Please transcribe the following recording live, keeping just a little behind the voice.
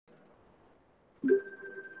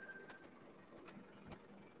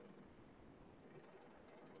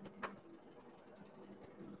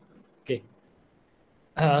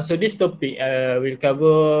So this topic will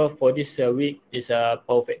cover for this week is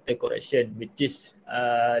power factor correction, which is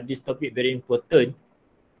this topic very important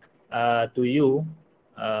to you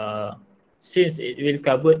since it will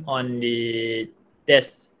cover on the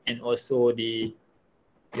test and also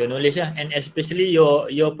your knowledge and especially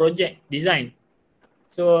your project design.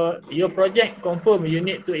 So your project confirm you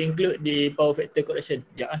need to include the power factor correction.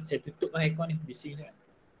 Ya, saya tutup aircon ni, bising sangat.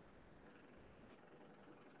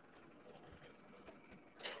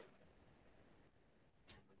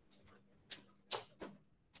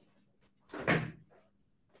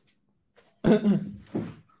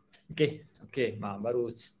 Okay,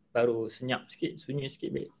 baru senyap sikit, sunyi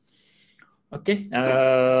sikit baik. Okay,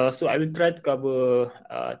 so I will try to cover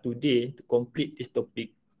today to complete this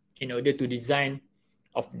topic in order to design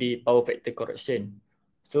of the power factor correction.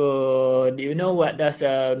 So, do you know what does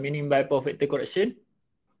meaning by power factor correction?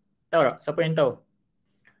 Tahu tak? Siapa yang tahu?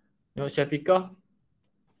 No, Syafiqah?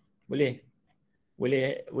 Boleh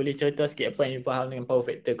cerita sikit apa yang you faham dengan power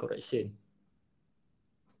factor correction?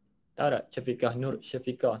 Tahu tak Syafiqah? Nur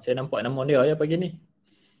Syafiqah. Saya nampak nama dia ya pagi ni.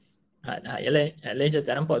 Yang lain saya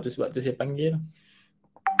tak nampak tu sebab tu saya panggil.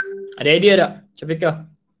 Ada idea tak Syafiqah?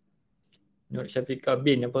 Nur Syafiqah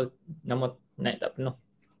bin apa nama naik tak penuh.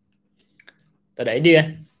 Tak ada idea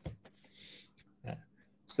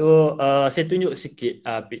So saya tunjuk sikit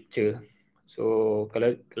picture. So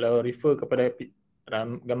kalau refer kepada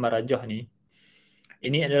gambar rajah ni,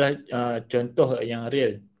 ini adalah contoh yang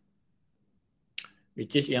real,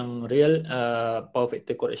 which is yang real power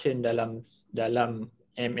factor correction dalam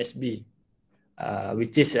MSB,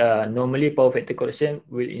 which is normally power factor correction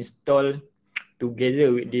will install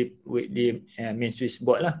together with the main switch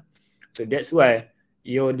board lah. So that's why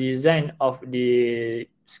your design of the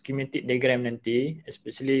schematic diagram nanti,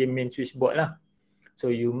 especially main switch board lah,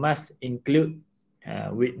 so you must include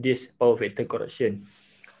with this power factor correction.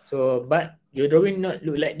 So but your drawing not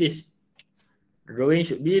look like this. Drawing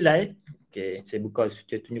should be like, okay, saya buka,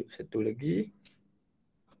 saya tunjuk satu lagi.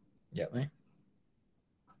 Sekejap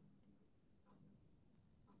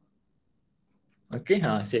Okay,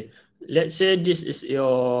 let's say this is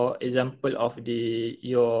your example of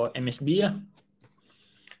your MSB lah.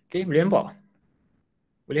 Okay, boleh nampak?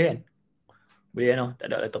 Boleh kan? Boleh kan?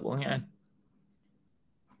 Tak ada laptop pun kan?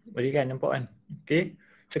 Boleh kan nampak kan? Okay,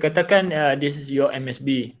 so katakan this is your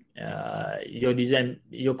MSB, your design,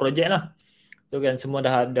 your project lah. So kan semua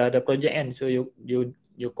dah ada project kan? So you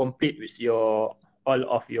complete with all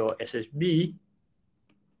of your SSB.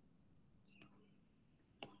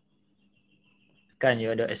 Kan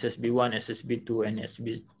you ada SSB1, SSB2 and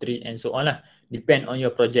SSB3 and so on lah. Depend on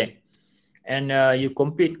your project. And you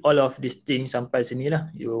complete all of these things sampai sini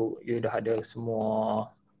lah. You dah ada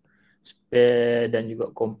semua spare dan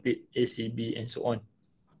juga complete ACB and so on.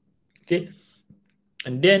 Okay.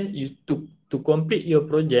 And then you to complete your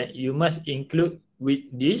project, you must include with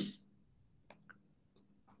this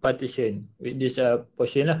partition, with this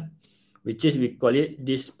portion lah, which is we call it,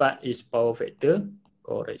 this part is power factor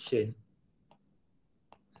correction.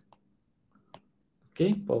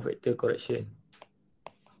 Okay, power factor correction.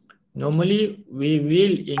 Normally we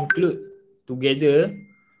will include together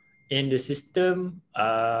in the system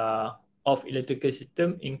of electrical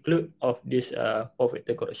system, include of this power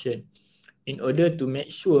factor correction in order to make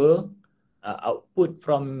sure output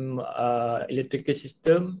from electrical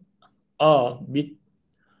system are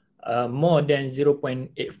more than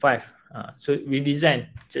 0.85. So we design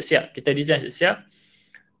siap-siap, kita design siap-siap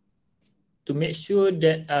to make sure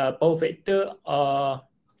that power factor are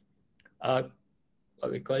what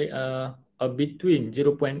we call it are between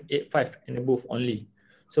 0.85 and above only.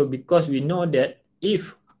 So because we know that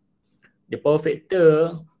if the power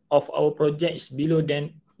factor of our project is below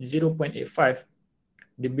than 0.85,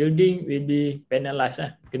 the building will be penalized,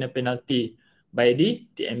 kena penalty by the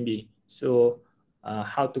TMB. So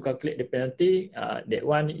how to calculate the penalty, that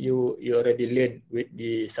one you already learned with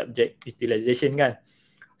the subject utilization kan.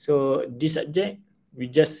 So this subject we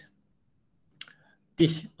just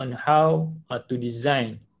teach on how to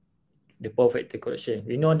design the power factor correction.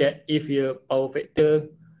 We know that if your power factor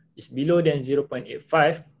is below than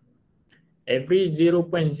 0.85, every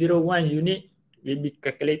 0.01 unit will be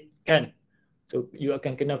calculated kan. So you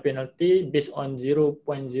akan kena penalty based on 0.01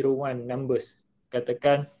 numbers.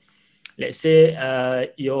 Katakan let's say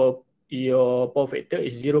your power factor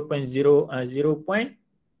is 0.84.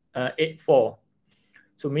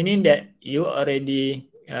 So meaning that you already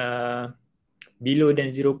below than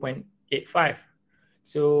 0.85.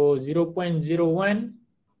 So 0.01,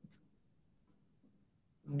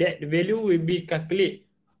 that value will be calculated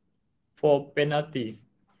for penalty.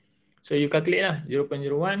 So you calculate lah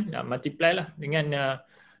 0.01, multiply lah dengan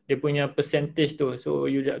dia punya percentage tu.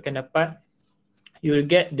 So you akan dapat, you will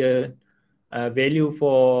get the value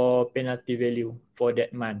for penalty value for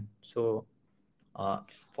that month. So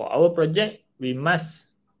for our project, we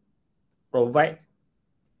must provide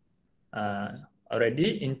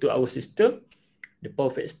already into our system the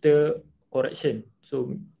power factor correction.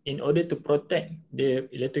 So in order to protect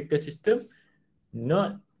the electrical system,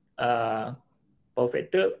 not power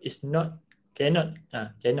factor is not cannot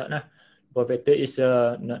lah. Power factor is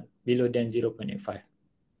not below than 0.85.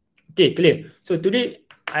 Okay, clear. So today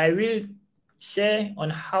I will share on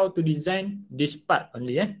how to design this part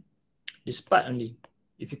only. This part only.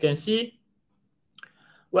 If you can see,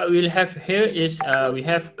 what we'll have here is we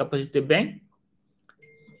have capacitor bank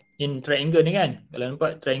in triangle ni kan. Kalau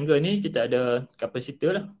nampak triangle ni kita ada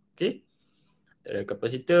capacitor lah. Okay. Kita ada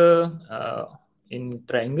capacitor in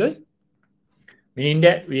triangle. Meaning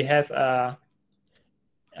that we have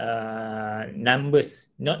numbers,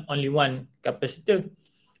 not only one capacitor.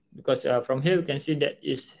 Because from here we can see that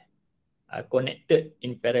is connected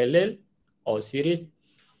in parallel or series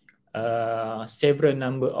several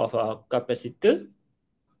number of capacitor,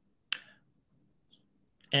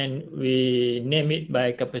 and we name it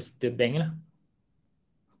by capacitor bank lah.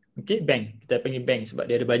 Okay, bank. Kita panggil bank sebab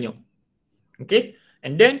dia ada banyak. Okay,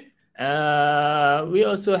 and then we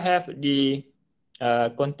also have the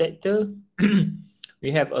contactor. We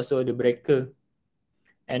have also the breaker,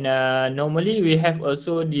 and normally we have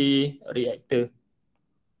also the reactor.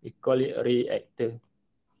 We call it reactor.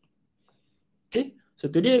 Okay, so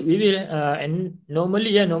today we will and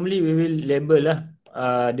normally we will label lah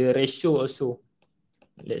the ratio also.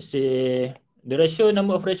 Let's say the ratio,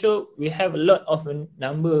 number of ratio, we have a lot of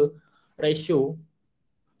number ratio.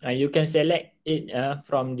 You can select it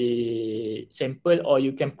from the sample, or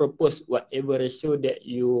you can propose whatever ratio that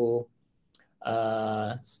you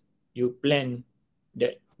plan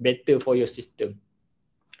that better for your system.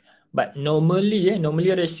 But normally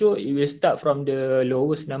ratio it will start from the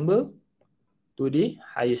lowest number to the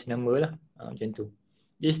highest number lah. Macam tu.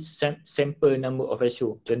 This sample number of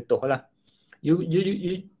ratio, contoh lah.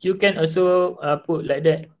 You can also put like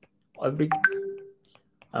that. Every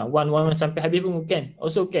one sampai habis pun can.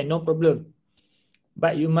 Also can, no problem.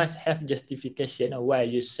 But you must have justification why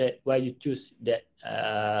you choose that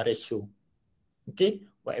ratio. Okay,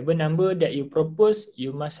 whatever number that you propose,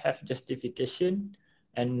 you must have justification.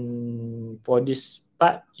 And for this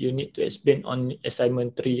part, you need to explain on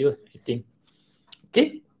assignment 3, I think.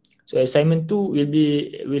 Okay, so assignment 2 will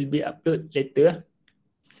be upload later.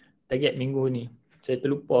 Target minggu ni. Saya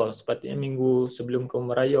terlupa, sepatutnya minggu sebelum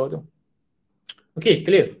Kaum Raya tu. Okay,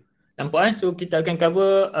 clear. Nampak kan? So kita akan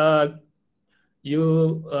cover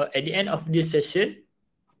at the end of this session,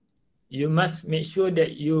 you must make sure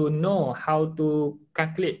that you know how to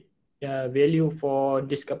calculate the value for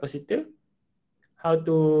this capacitor, how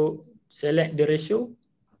to select the ratio,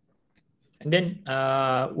 and then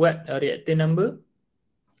what a reactor number,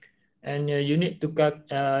 and you need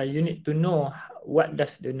to know what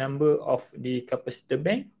does the number of the capacitor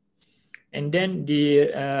bank, and then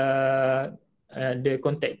the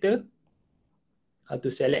contactor, how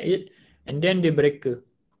to select it, and then the breaker,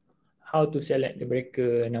 how to select the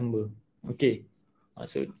breaker number. Okay,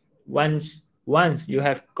 so once you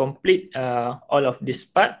have complete all of this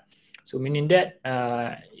part, so meaning that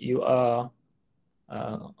you are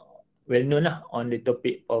well known lah on the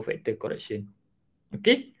topic of factor correction.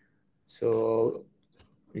 Okay, so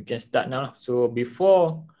we can start now. So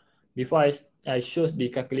before I show the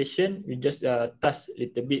calculation, we just touch a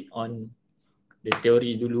little bit on the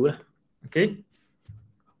theory dulu lah. Okay.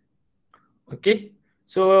 Okay.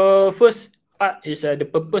 So first part is the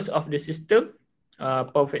purpose of the system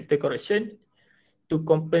power factor correction to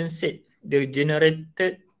compensate the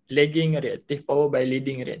generated lagging reactive power by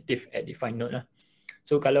leading reactive at defined node lah.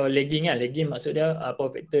 So kalau lagging maksud dia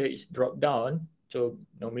power factor is drop down, so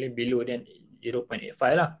normally below than 0.85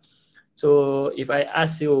 lah. So if I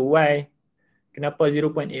ask you why, kenapa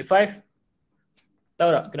 0.85? Tahu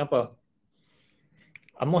tak kenapa?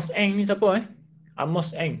 Amos Eng ni siapa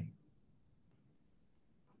Amos Eng.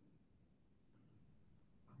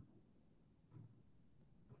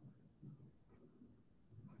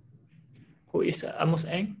 Who is Amos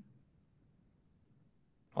Eng?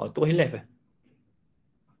 Oh, tu left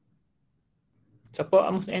Siapa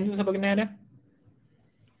Amos Eng tu? Siapa kenal dia?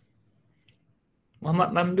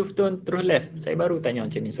 Muhammad Mamduf tu terus left. Saya baru tanya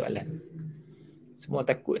macam ni soalan. Semua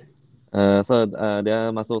takut. So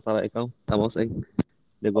dia masuk salah account, Amos Eng.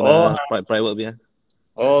 Dia guna private punya.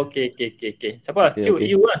 Okay. Siapa? Okay, Ciu, okay.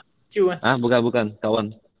 You lah. Ciu lah. Bukan,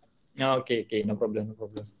 kawan. Okay. No problem.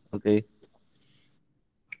 Okay.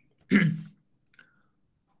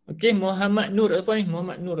 Okay, Muhammad Nur apa ni?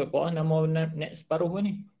 Muhammad Nur apa? Nama naik separuh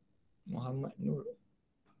ni. Muhammad Nur.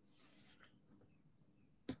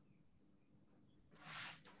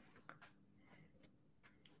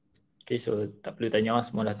 Okay, so tak perlu tanya,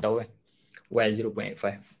 semua dah tahu Well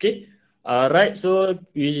 0.85. Okay. Alright, so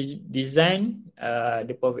we design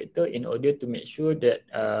the power vector in order to make sure that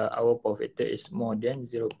our power vector is more than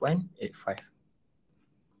 0.85.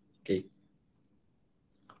 Okay.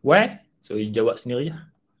 Why? So you jawab sendiri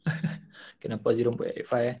lah. Kenapa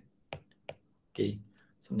 0.85 Okay.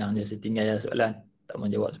 Senang je, saya tinggal je soalan. Tak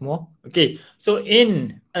mau jawab semua. Okay. So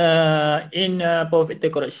in power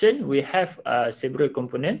vector correction, we have several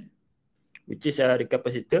component, which is the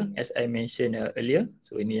capacitor, as I mentioned earlier.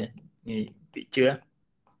 So ini picture lah.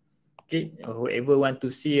 Okay, whoever want to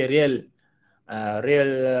see a real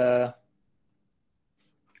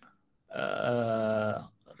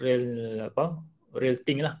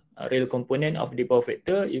thing lah, real component of the power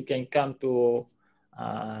vector, you can come to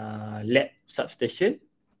lab substation,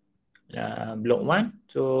 block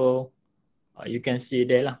 1. So you can see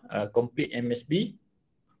there lah, complete MSB,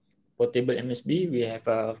 portable MSB. We have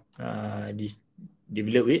this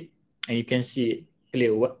develop it, and you can see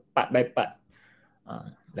clear what part by part.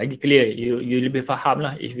 Lagi clear, you lebih faham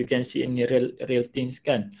lah if you can see any real things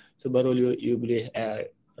kan. So baru you boleh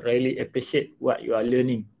really appreciate what you are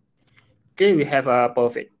learning. Okay, we have a power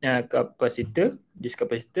capacitor, this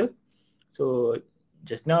capacitor. So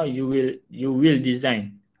just now you will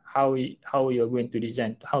design how you are going to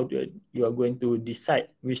design, you are going to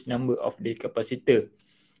decide which number of the capacitor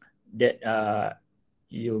that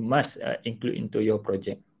you must include into your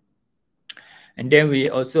project. And then we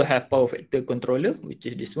also have power vector controller, which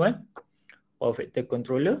is this one. Power vector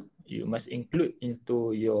controller, you must include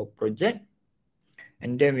into your project.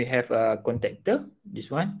 And then we have a contactor, this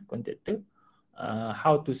one, contactor.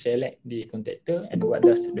 How to select the contactor and what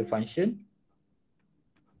does the function.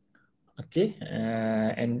 Okay,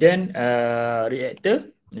 and then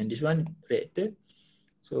reactor, and this one, reactor.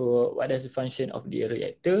 So what does the function of the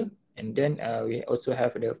reactor? And then we also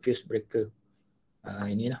have the fuse breaker.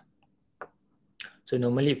 Inilah. So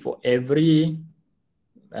normally for every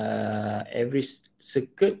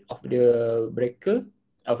circuit of the breaker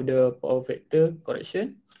of the power vector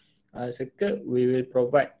correction circuit, we will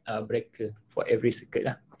provide a breaker for every circuit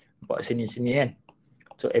lah. Nampak sini kan.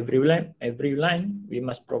 So every line we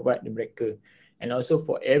must provide the breaker, and also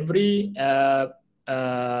for every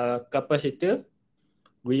capacitor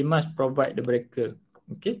we must provide the breaker.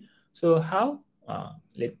 Okay. So how?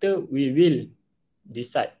 Later we will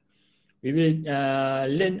decide. We will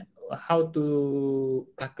learn how to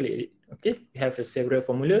calculate it. Okay, we have several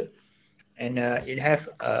formula, and it have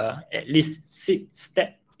at least 6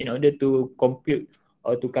 steps in order to compute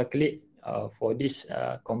or to calculate for this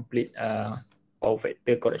complete power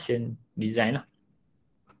vector correction design lah.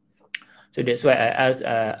 So that's why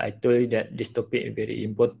I told you that this topic is very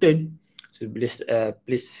important. So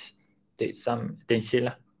please take some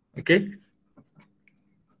attention lah. Okay.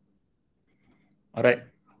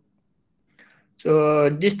 Alright. So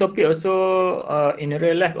this topic also in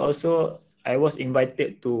real life also I was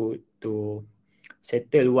invited to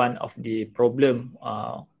settle one of the problem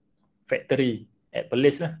factory at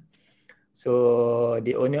Perlis lah. So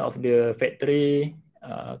the owner of the factory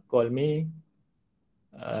called me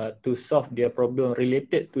to solve their problem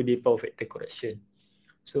related to the power vector correction.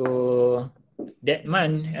 So that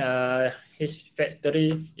month his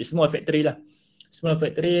factory, a small factory lah, small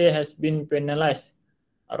factory has been penalized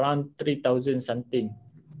around 3,000 something.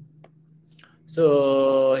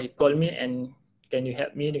 So he called me and can you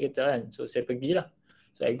help me, dia kata kan. So saya pergilah.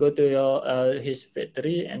 So I go to his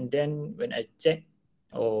factory, and then when I check,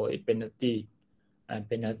 oh penalty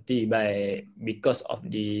because of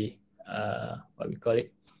the what we call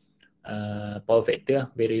it, power vector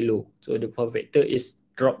very low. So the power vector is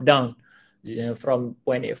dropped down from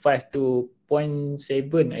 0.85 to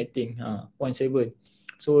 0.7 I think, 0.7.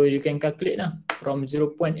 So you can calculate lah, from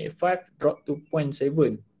 0.85 drop to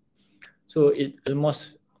 0.7. So it's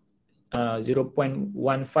almost 0.15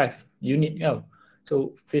 unit now.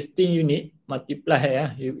 So 15 unit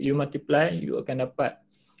multiply you multiply, you akan dapat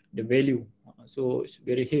the value. So it's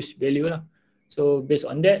very huge value lah. So based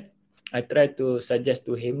on that, I try to suggest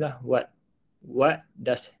to him lah what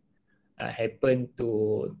does happen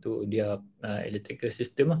to their electrical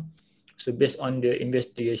system lah. So based on the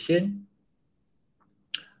investigation,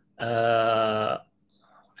 I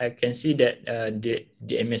can see that the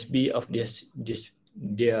MSB of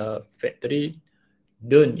their factory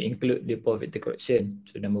don't include the power vector correction.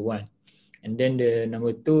 So number 1, and then the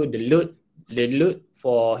number 2, the load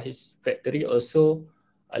for his factory also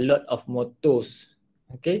a lot of motors.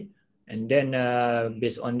 Okay, and then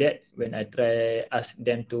based on that, when I try ask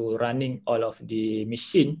them to running all of the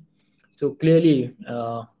machine, so clearly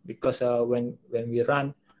because when we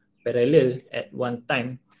run parallel at one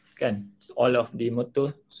time, kan, all of the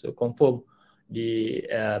motor, so confirm the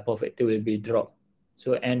power factor will be dropped.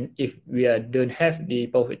 So and if we don't have the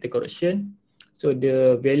power factor correction, so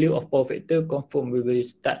the value of power factor confirm we will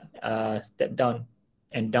start step down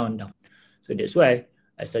and down. So that's why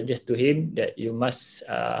I suggest to him that you must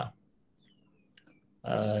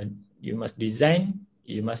design,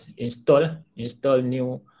 you must install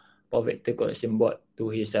new power factor correction board to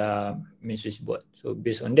his main switch board. So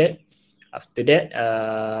based on that, after that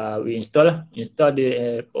we install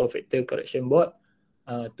the power factor correction board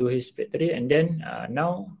to his factory, and then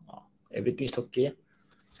now everything is okay.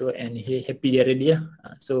 So and he happy already.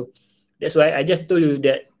 So that's why I just told you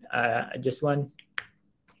that I just want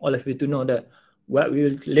all of you to know that what we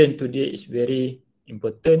will learn today is very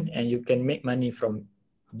important and you can make money from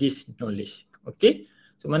this knowledge. Okay,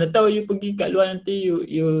 so mana tahu you pergi kat luar nanti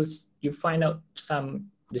you find out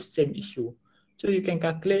the same issue, so you can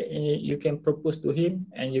calculate and you can propose to him,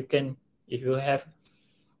 and you can, if you have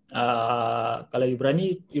kalau you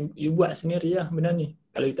berani, you buat sendiri lah benda ni.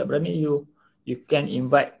 Kalau you tak berani, you can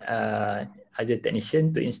invite other technician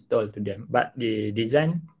to install to them, but the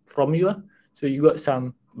design from you lah. So you got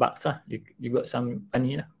some bucks lah, you got some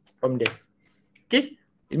money lah from there. Okay,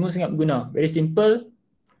 ilmu sangat berguna, very simple,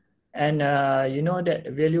 and you know that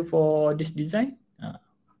value for this design,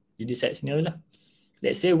 you decide sendiri lah.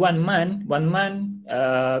 Let's say one month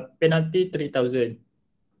penalty 3,000.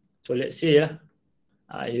 So let's say lah,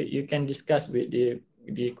 you can discuss with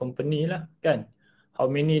the company lah, kan, how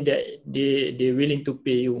many that they willing to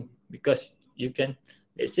pay you, because you can,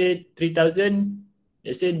 let's say 3,000,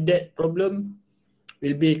 let's say that problem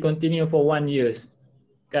will be continue for 1 year,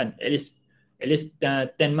 kan, at least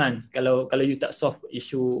 10 months. Kalau you tak solve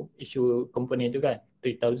issue company tu, kan,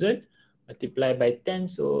 3,000 multiply by 10,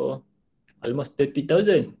 so almost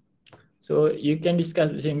 30,000. So you can discuss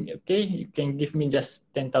with him, okay, you can give me just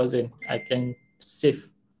 10,000, I can save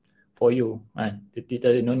for you,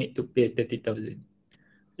 30,000, no need to pay 30,000,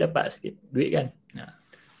 dapat sikit duit, kan.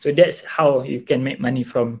 So that's how you can make money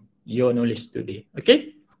from your knowledge today.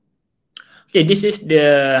 Okay, this is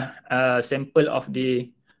the sample of the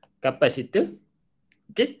capacitor.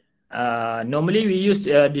 Okay, normally we use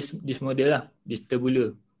this model lah, this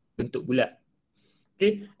tubular, bentuk bulat.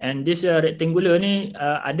 Okay, and this rectangular ni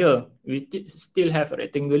we still have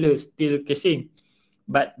rectangular steel casing,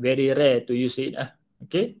 but very rare to use it.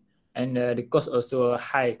 Okay, and the cost also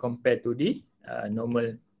high compared to the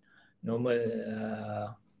normal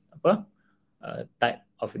type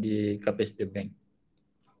of the capacitor bank.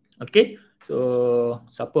 Okay, so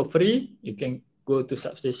siapa free, you can go to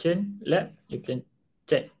substation lab, you can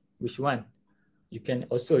check which one. You can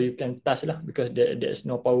touch lah, because there's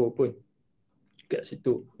no power pun kat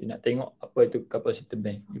situ. You nak tengok apa itu capacitor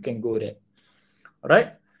bank, you can go there.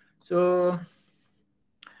 Alright, so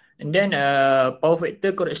and then power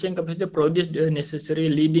factor correction capacitor produce the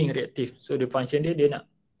necessary leading reactive. So the function dia nak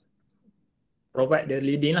provide the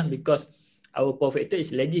leading lah, because our power factor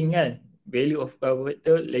is lagging, kan. Value of power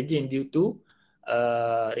factor lagging due to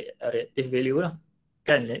reactive value lah,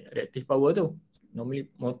 kan, reactive power tu.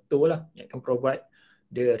 Normally motor lah yang akan provide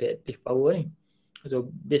the reactive power ni. So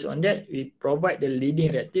based on that, we provide the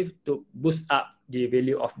leading reactive to boost up the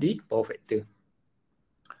value of the power factor.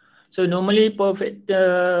 So normally power factor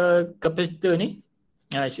capacitor ni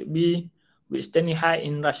should be withstanding high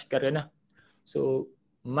inrush current lah. So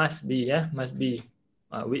must be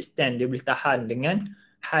withstand, dia boleh tahan dengan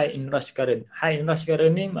high inrush current. High inrush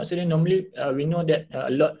current ni maksudnya normally we know that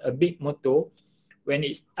a big motor, when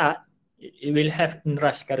it start, it will have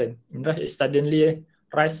inrush current. Inrush is suddenly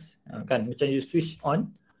rise, kan, macam you switch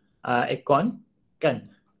on aircon,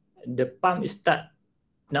 kan, the pump is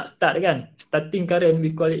nak start, kan, starting current,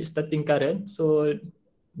 we call it starting current. So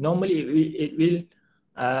normally it will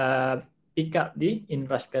pick up the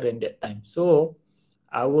inrush current that time. So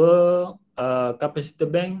our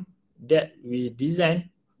capacitor bank that we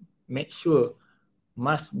design, make sure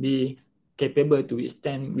must be capable to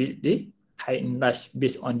withstand with the high inrush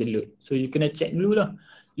based on the load. So you kena check dulu lah,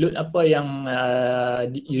 load apa yang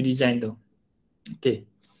you design tu. Okay,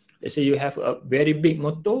 let's say you have a very big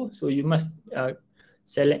motor, so you must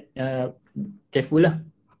select careful lah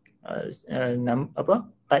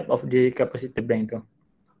type of the capacitor bank tu.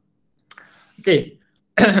 Okay,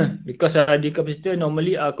 because the capacitor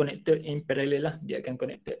normally are connected in parallel lah, dia akan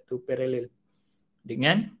connected to parallel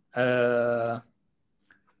dengan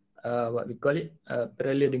what we call it,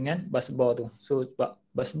 parallel dengan busbar tu. So sebab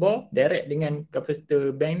busbar direct dengan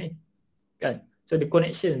capacitor bank ni kan. So the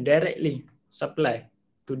connection directly supply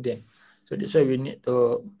to them. So that's why we need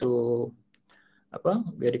to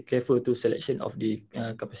very careful to selection of the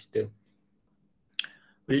capacitor.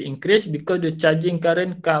 Will increase because the charging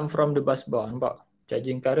current come from the busbar. Nampak?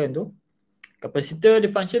 Charging current tu. Capacitor the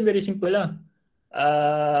function very simple lah.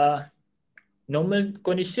 Normal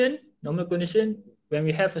condition when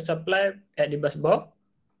we have a supply at the busbar,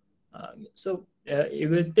 so it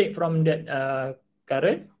will take from that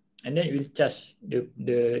current and then it will charge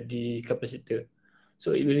the capacitor.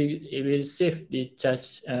 So it will save the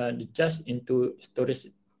charge into storage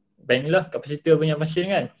bank lah, capacitor punya function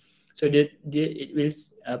kan. So it will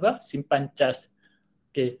simpan charge.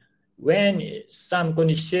 Okay, when some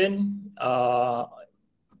condition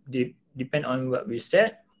depend on what we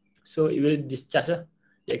set, so it will discharge lah.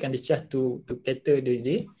 Dia akan discharge to cater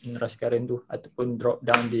the inrush current tu ataupun drop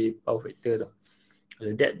down the power factor tu.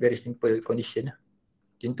 So that very simple condition lah.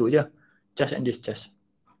 Macam tu je, charge and discharge.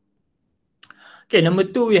 Okay, number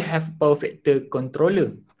 2 we have power factor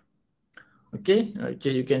controller. Okay, which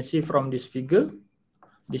you can see from this figure.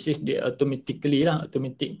 This is the automatic based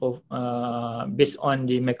on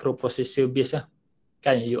the microprocessor base lah.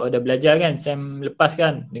 Kan you ada belajar kan Sam lepas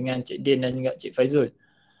kan dengan Cik Din dan juga Cik Faizul.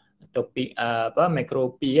 Topik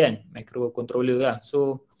macro P kan, microcontroller lah.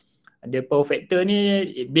 So ada power factor ni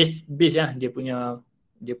base lah, dia punya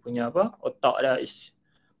otak dah is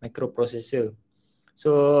microprocessor.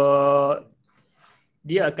 So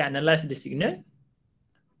dia akan analyze the signal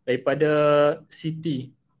daripada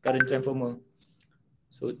CT, current transformer.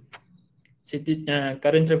 So CT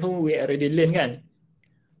current transformer we already learn kan.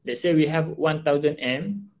 Let's say we have 1000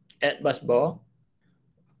 M at busbar.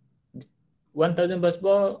 1000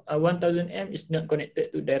 busbar, 1000 M is not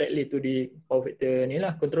connected directly to the power factor ni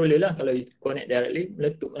lah, controller lah. Kalau you connect directly,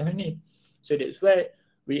 meletup lah ni. So that's why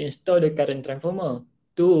we install the current transformer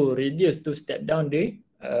to step down the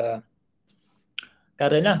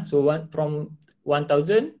current lah. So from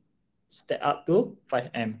 1000 step up to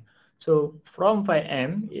 5M. So from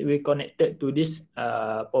 5M, it will connected to this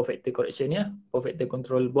power factor correction ni lah, power factor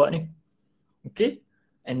control board ni. Okay,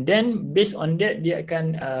 and then based on that, dia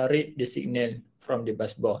akan read the signal from the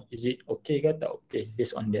busbar. Is it okay ke tak okay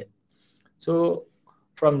based on that. So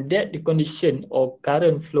from that, the condition or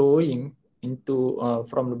current flowing into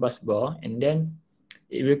from the busbar, and then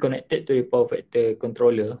it will connected to the power factor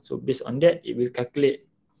controller. So based on that, it will calculate,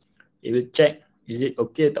 it will check is it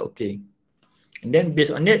okay or tak okay. And then based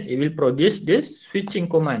on that, it will produce the switching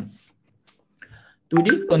command to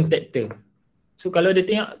the contactor. So kalau dia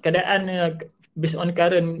tengok keadaan based on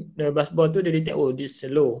current busbar tu, dia tengok oh this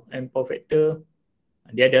low and power factor,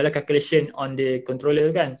 dia adalah calculation on the controller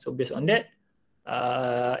kan. So based on that,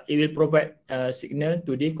 it will provide signal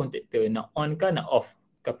to the contactor, nak on ke nak off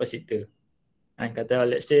capacitor. Kata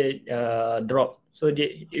let's say drop, so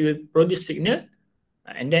it will produce signal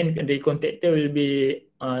and then the contactor will be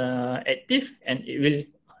active and it will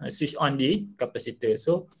switch on the capacitor.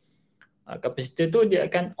 So capacitor tu dia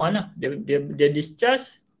akan on lah, dia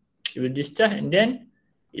discharge, it will discharge and then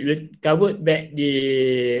it will cover back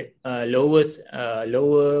the lower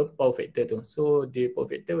power factor tu. So the power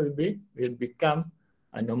factor will become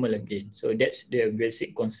normal again. So that's the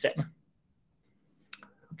basic concept.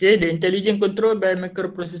 Okay, the intelligent control by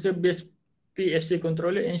microprocessor based PFC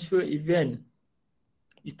controller ensure event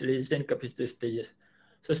utilization capacitor stages.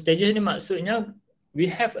 So stages ni maksudnya we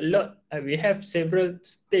have several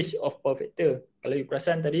stage of power factor. Kalau you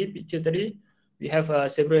perasan tadi picture tadi, we have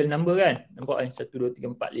several number kan, nampak 1, 2,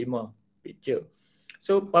 3, 4, 5 picture.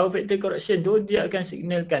 So power factor correction tu dia akan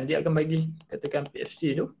signalkan, dia akan bagi katakan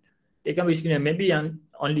PFC tu, dia akan bagi signal maybe yang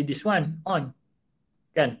only this one on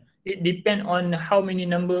kan. It depend on how many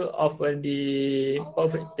number of the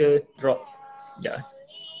power factor drop. Ya.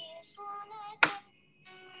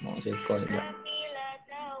 Mau saya call dia.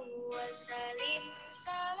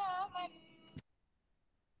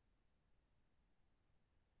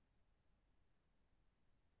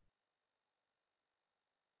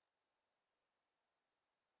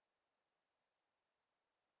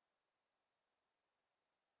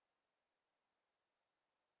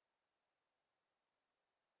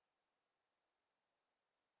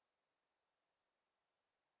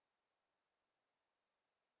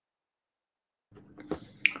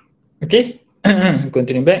 Okay,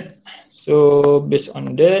 continue back. So based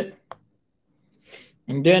on that,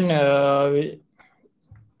 and then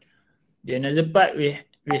the another part we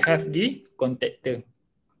have the contactor.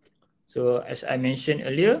 So as I mentioned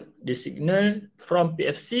earlier, the signal from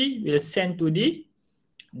PFC will send to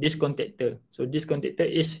this contactor. So this contactor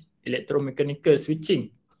is electromechanical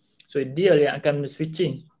switching. So dia yang akan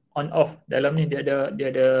switching on off. Dalam ni dia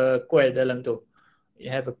ada coil dalam tu. You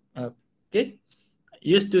have okay.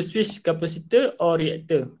 Used to switch capacitor or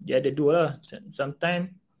reactor. Dia ada dua lah. Sometimes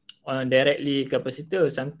directly capacitor.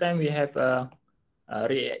 Sometimes we have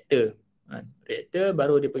reactor. Reactor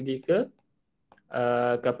baru dia pergi ke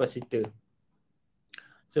capacitor.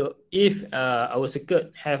 So if our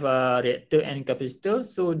circuit have a reactor and capacitor,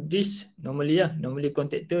 so this normally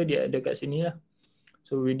contactor dia ada kat sini lah.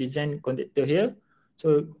 So we design contactor here.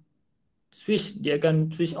 So switch dia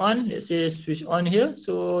akan switch on. Let's say switch on here.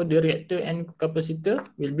 So the reactor and capacitor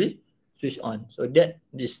will be switch on. So that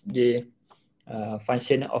is the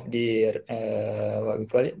function of the what we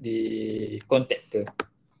call it, the contactor.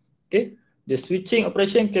 Okay. The switching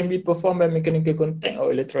operation can be performed by mechanical contact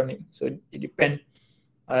or electronic. So it depends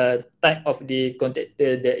type of the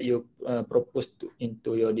contactor that you propose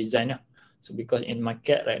into your design. So because in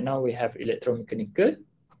market right now we have electromechanical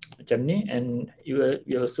macam ni, and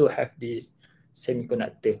we also have the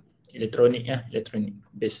semiconductor, electronic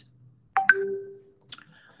based.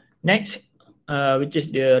 Next, which is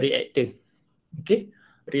the reactor. Okay,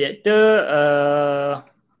 reactor.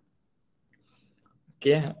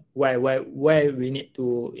 Okay, why we need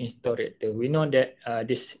to install reactor? We know that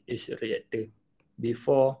this is a reactor.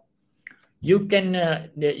 Before you can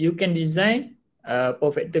design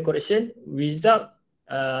power factor correction without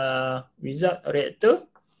reactor,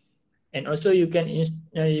 and also you can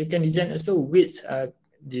design also with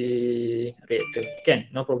the reactor. Can,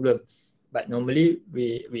 no problem. But normally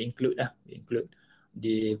we include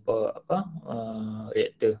the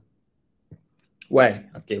reactor. Why?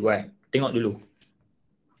 Okay, why? Tengok dulu.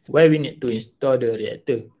 Why we need to install the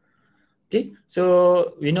reactor? Okay,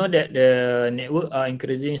 so we know that the network are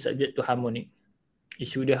increasing subject to harmonic.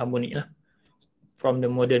 Issue dia harmonic lah from the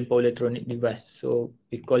modern power electronic device. So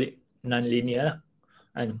we call it non-linear lah.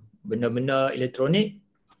 And benda-benda elektronik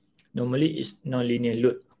normally is non-linear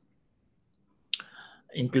load,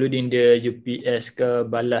 including the UPS ke,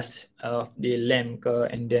 balas of the lamp ke,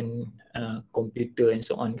 and then computer and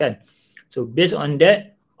so on kan. So based on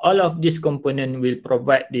that, all of these components will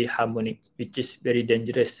provide the harmonic, which is very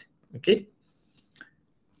dangerous. Okay.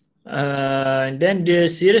 Then the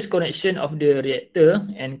series connection of the reactor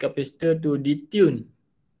and capacitor to detune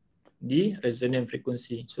the resonant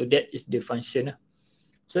frequency. So that is the function.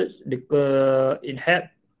 So it help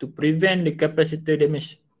to prevent the capacitor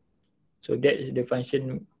damage. So that is the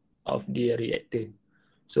function of the reactor.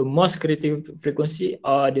 So most critical frequency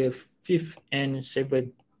are the 5th and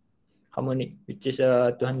 7th harmonic, which is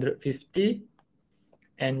 250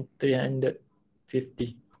 and 350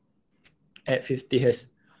 at 50 Hz.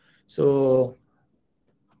 So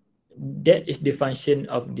that is the function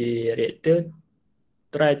of the reactor.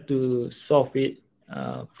 Try to solve it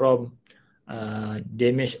from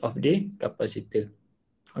damage of the capacitor.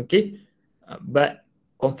 Okay, but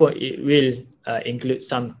confirm it will include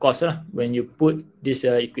some cost lah when you put this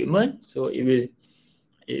equipment. So it will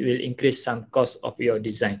increase some cost of your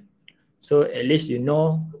design. So at least you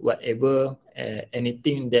know whatever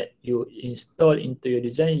anything that you install into your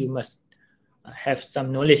design, you must have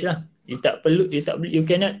some knowledge lah. You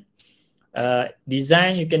cannot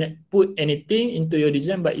design, you cannot put anything into your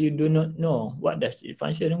design but you do not know what does it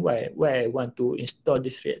function and why I want to install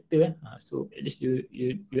this reactor. So at least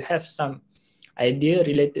you have some idea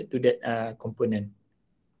related to that component.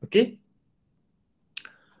 Okay,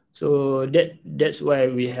 so that's why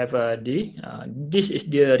we have this is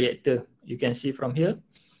the reactor. You can see from here.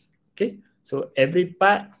 Okay, so every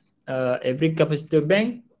part, every capacitor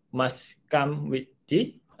bank must come with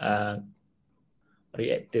the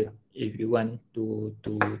reactor if you want to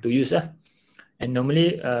use and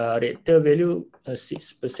normally reactor value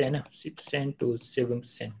 6% 6% to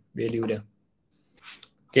 7% value there.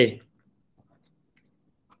 Okay,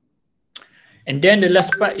 and then the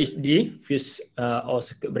last part is the fuse or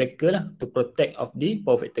circuit breaker lah, to protect of the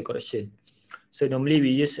power factor correction. So normally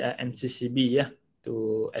we use MCCB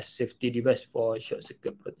as safety device for short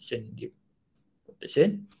circuit protection.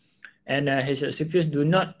 And HRC fuse do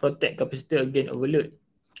not protect capacitor against overload.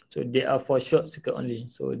 So they are for short circuit only.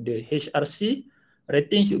 So the HRC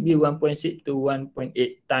rating should be 1.6 to 1.8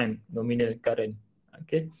 times nominal current.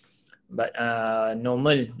 Okay, but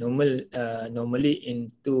normally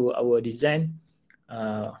into our design,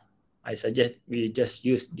 I suggest we just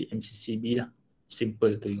use the MCCB lah.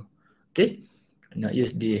 Simple to you. Okay, not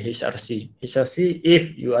use the HRC. HRC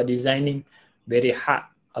if you are designing very hard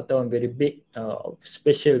atau very big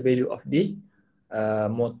special value of the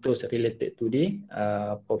motors related to the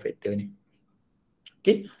power factor ni.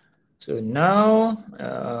 Okay, so now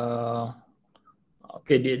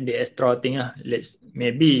okay, the extra thing lah.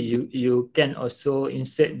 Maybe you can also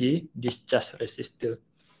insert the discharge resistor.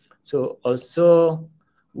 So also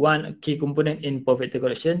one key component in power factor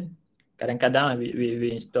correction, kadang-kadang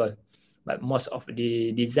we install, but most of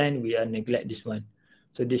the design we neglect this one.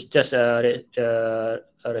 So discharge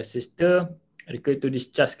resistor required to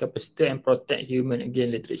discharge capacitor and protect human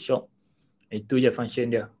against electric shock. Itu je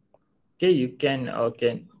function dia. Okay, you can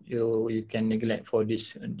neglect for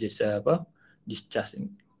this discharge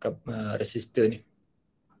resistor ni.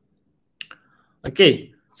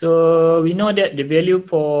 Okay, so we know that the value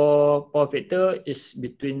for power factor is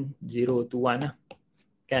between 0 to 1 lah,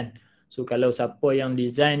 kan. So kalau siapa yang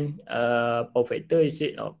design power factor, is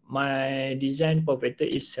it my design power factor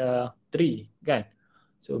is 3, kan.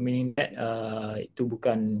 So meaning that itu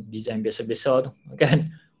bukan design biasa-biasa tu,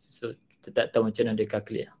 kan. So kita tak tahu macam mana dia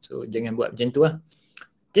calculate. So jangan buat macam tu lah.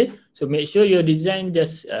 Okay, so make sure your design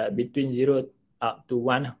just between 0 up to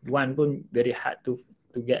 1. 1 pun very hard to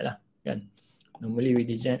get lah, kan. Normally we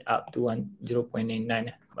design up to 0.99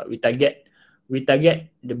 lah. But we target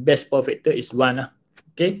the best power factor is 1 lah.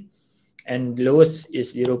 Okay, and lowest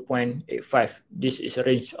is 0.85. This is a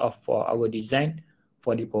range of for our design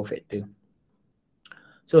for the power factor.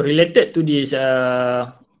 So related to this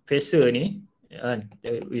phasor ni,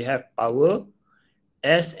 we have power,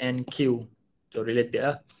 S and Q. So related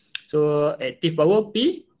lah. So active power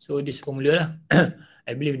P. So this formula lah.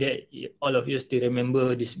 I believe that all of you still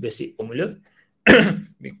remember this basic formula,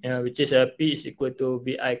 which is P is equal to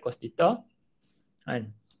VI cos theta.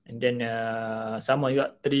 And then sama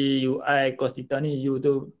juga 3 UI cos theta ni, U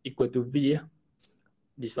tu equal to V lah.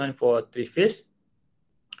 This one for 3 phase.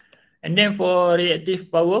 And then for reactive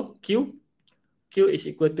power Q is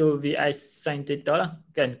equal to VI sin theta lah,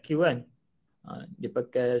 kan. Q kan, dia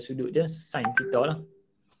pakai sudut dia sin theta lah.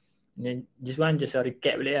 And then this one just a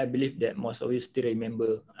recap balik. I believe that most of you still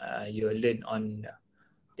remember, you learn on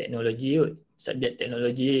technology, subject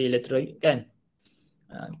technology electronic, kan.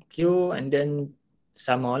 Q and then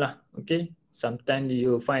sama lah, okay. Sometimes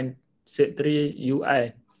you find set 3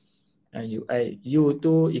 UI. U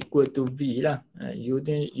tu equal to V lah. U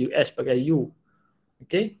tu US pakai U,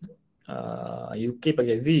 okay. UK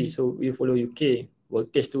pakai V, so we follow UK.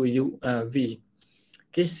 Voltage tu V.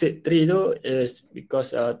 Okay, set 3 tu is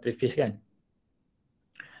because 3 phase, kan.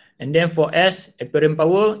 And then for S, apparent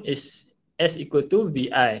power is S equal to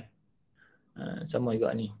VI. Sama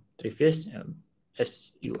juga ni, 3 phase,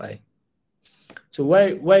 SUI. So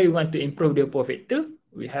why we want to improve the power factor?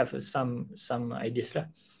 We have some ideas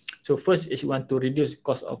lah. So first is we want to reduce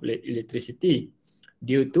cost of electricity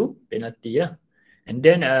due to penalty lah. And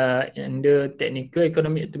then in the technical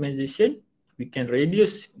economic optimization, we can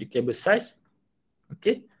reduce the cable size.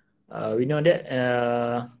 Okay, we know that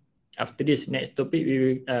after this next topic we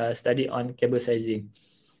will study on cable sizing.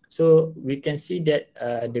 So we can see that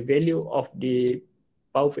the value of the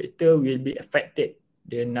power factor will be affected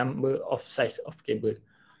the number of size of cable.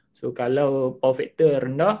 So kalau power factor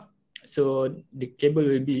rendah, so the cable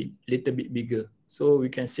will be little bit bigger. So we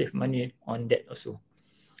can save money on that also.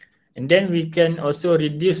 And then we can also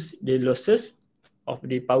reduce the losses of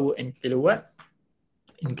the power and kilowatt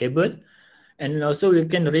in cable. And also we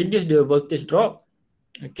can reduce the voltage drop,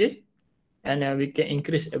 okay. And we can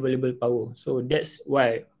increase available power. So that's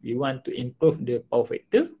why we want to improve the power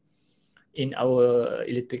factor in our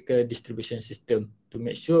electrical distribution system, to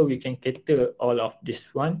make sure we can cater all of this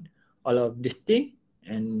thing,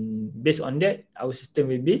 and based on that our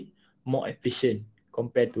system will be more efficient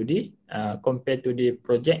compared to the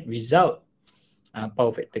project without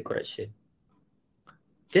power factor correction.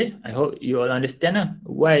 Okay, I hope you all understand lah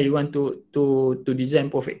why you want to design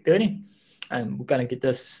power factor ni. Bukanlah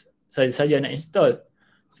kita saja nak install.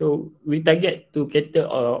 So we target to cater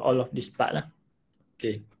all of this part lah.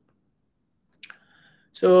 Okay.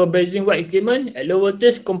 So by using what equipment? At low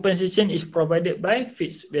voltage, compensation is provided by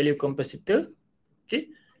fixed value capacitor.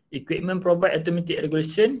 Okay. Equipment provide automatic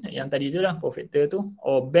regulation, yang tadi tu lah power factor tu,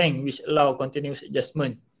 or bank which allow continuous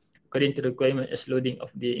adjustment according to the requirement as loading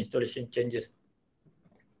of the installation changes.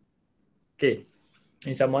 Okay,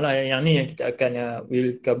 ini sama lah yang ni yang kita akan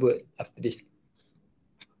will cover after this.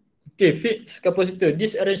 Okay, fixed capacitor.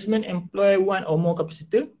 This arrangement employ one or more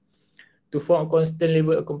capacitor to form a constant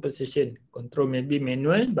level of compensation. Control may be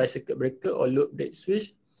manual by circuit breaker or load break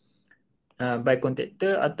switch, by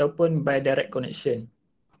contactor ataupun by direct connection.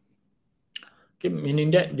 Okay, meaning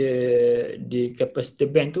that the capacitor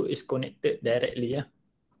bank tu is connected directly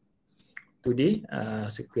to the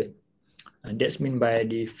circuit. That's mean by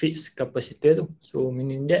the fixed capacitor tu. So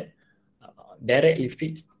meaning that directly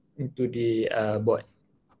fixed into the board.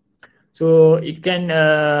 So it can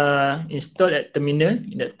install at terminal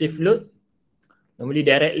inductive load, normally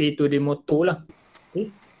directly to the motor lah.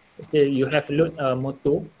 Okay, okay, you have load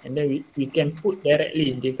motor, and then we can put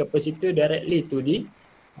directly the capacitor directly to the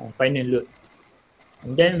final load.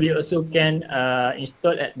 And then we also can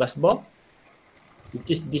install at bus bar,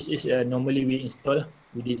 which is this is normally we install,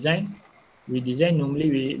 we design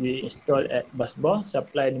normally we install at bus bar,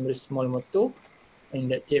 supply numerous small motor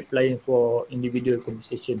and that applying for individual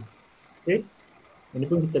compensation. Okay, ini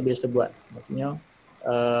pun kita biasa buat, maksudnya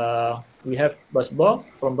we have bus bar,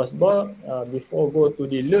 from bus bar before go to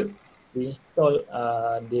the load we install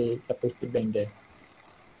the capacitor bank there.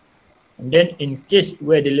 And then in case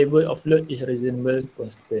where the level of load is reasonable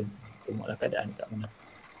constant, tengoklah keadaan kat mana.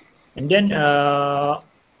 And then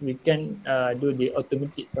we can do the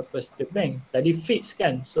automatic capacitor bank. Tadi fixed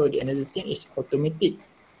kan, so the another thing is automatic.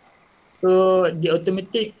 So the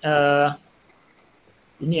automatic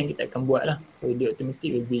ini yang kita akan buat lah. So the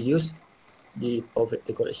automatic will be used di power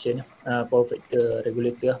factor correction, power factor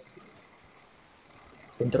regulator,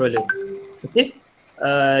 controller. Okay,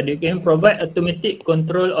 they can provide automatic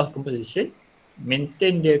control of composition,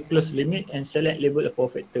 maintain the close limit and select level of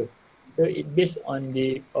power factor. So it based on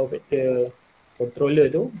the power factor controller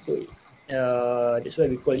tu. So that's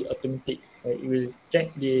why we call it automatic. It will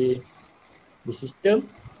check the system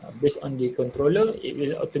based on the controller. It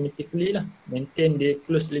will automatically lah maintain the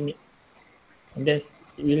close limit, and then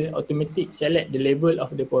it will automatic select the level of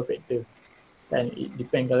the power factor. And it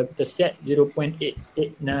depend, kalau kita set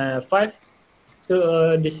 0.885, so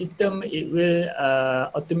the system it will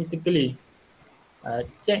automatically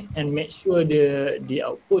check and make sure the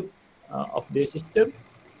output of the system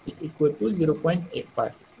is equal to 0.85.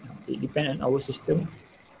 It depends on our system.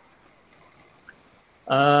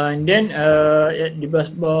 And then at the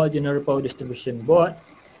bus bar general power distribution board,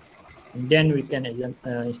 and then we can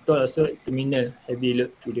install also terminal heavy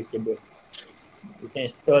load feeder cable. We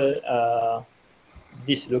can install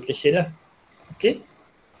this location lah. Okay,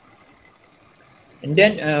 and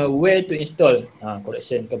then where to install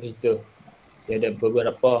correction capacitor. There ada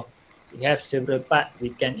beberapa, we have several part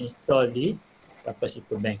we can install the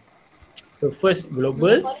capacitor bank. So first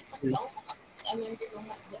global.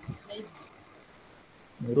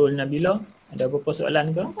 Nurul Nabila, ada apa-apa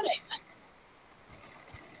soalan ke?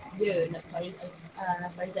 Dia nak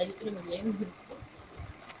Farizali tu nama dia.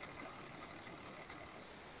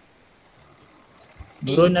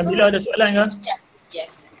 Nurul Nabila ada soalan ke? Ya.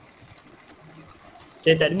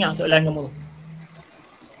 Saya tak dengar soalan kamu.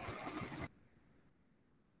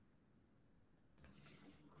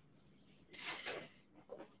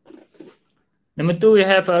 Number 2, we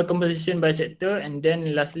have composition by sector, and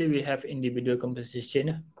then lastly we have individual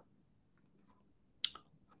composition.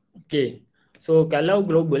 Okay, so kalau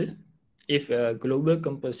global, if global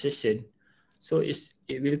composition, so it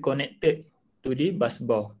will connected to the bus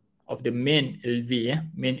bar of the main LV,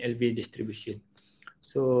 main LV distribution.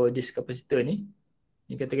 So this capacitor ni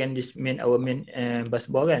katakan this our main bus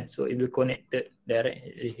bar kan, so it will connected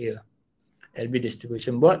directly here, LV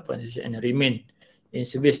distribution board and remain in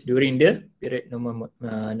service during the period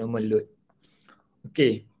normal load.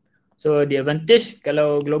 Okay, so the advantage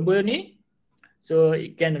kalau global ni, so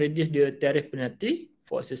it can reduce the tariff penalty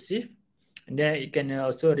for excessive, and then it can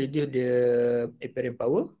also reduce the apparent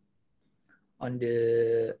power on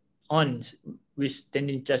which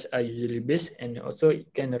standing charge are usually based, and also it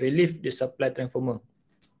can relieve the supply transformer,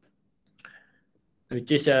 which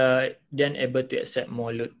is then able to accept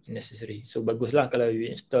more load necessary. So baguslah kalau you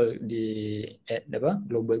install at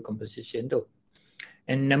global composition tu.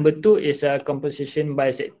 And number 2 is composition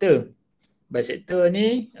by sector. By sector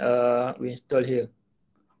ni we install here.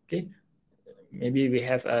 Okay, maybe we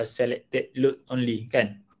have a selected load only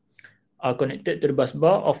kan, are connected to the bus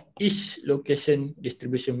bar of each location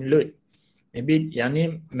distribution load. Maybe yang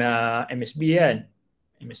ni MSB kan,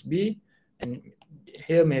 MSB, and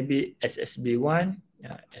here maybe SSB1,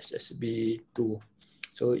 SSB2.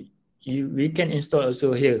 So we can install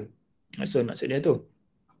also here. So maksud dia tu,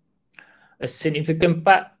 a significant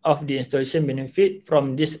part of the installation benefit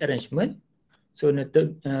from this arrangement. So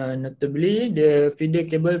notably the feeder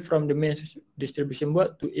cable from the main distribution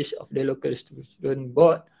board to each of the local distribution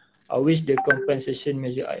board, which the compensation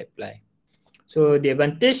measure are applied. So the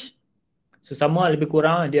advantage, so sama lebih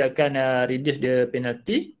kurang dia akan reduce the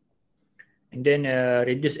penalty, and then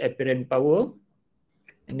reduce apparent power,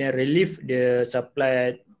 and then relieve the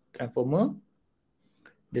supply transformer.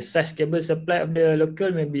 The size cable supply of the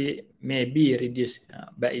local may be reduced,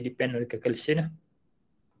 but it depends on the calculation.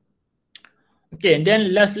 Okay, and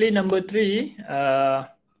then lastly number 3,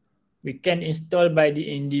 we can install by the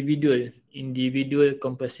individual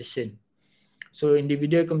composition. So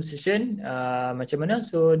individual compensation macam mana?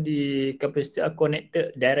 So the capacitor are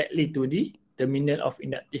connected directly to the terminal of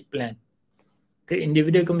inductive plant. Okay,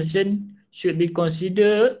 individual compensation should be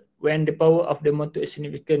considered when the power of the motor is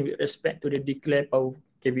significant with respect to the declared power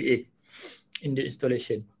kVA in the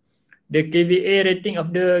installation. The kVA rating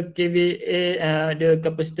of the kVA, the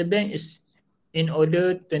capacitor bank is in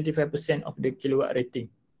order 25% of the kilowatt rating.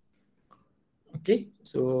 Okay,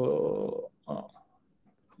 so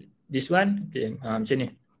this one, okay, macam ni.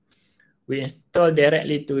 We install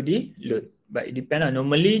directly to the load, but it depend lah.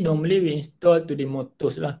 Normally we install to the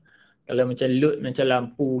motors lah. Kalau macam load macam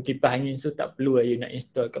lampu, kipas angin, so tak perlu lah you nak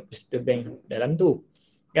install capacitor bank dalam tu,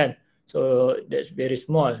 kan? So that's very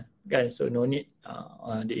small, kan? So no need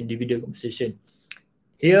the individual compensation.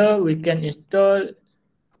 Here we can install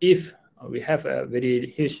if we have a very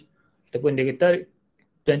huge, ataupun dia kata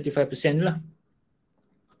 25% lah.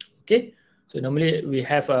 Okay, so normally we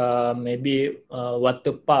have maybe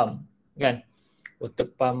water pump, kan? Water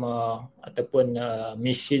pump ataupun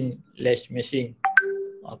machine, lash machine,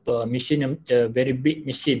 apa machine, very big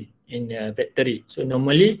machine in factory. So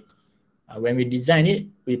normally when we design it,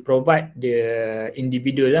 we provide the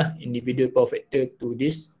individual power factor to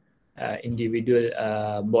this individual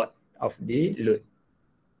board of the load.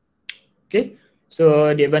 Okay,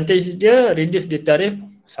 so the advantage dia reduce the tarif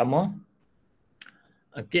sama.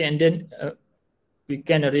 Okay, and then we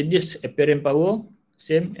can reduce apparent power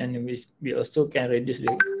same, and we also can reduce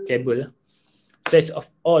the cable size of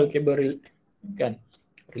all cable kan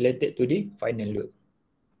related to the final load.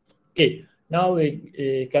 Okay, now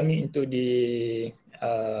we coming into the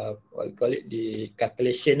what we call it, the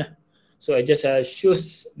calculation lah. So I just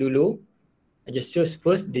choose dulu. I just choose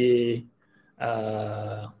first the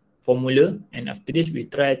formula, and after this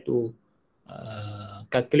we try to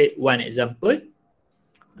calculate one example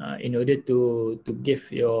in order to give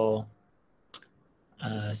your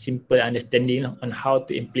simple understanding on how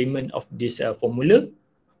to implement of this formula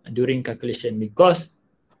during calculation, because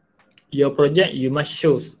your project you must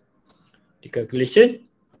show the calculation,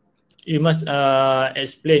 you must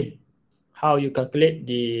explain how you calculate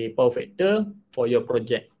the power factor for your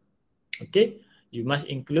project. Okay, you must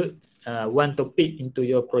include one topic into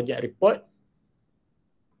your project report,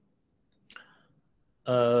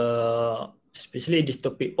 especially this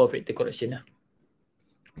topic power factor correction.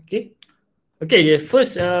 Okay. Okay, the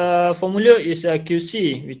first formula is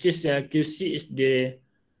QC, which is QC is the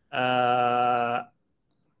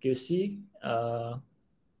QC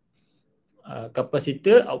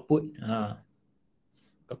capacitor output.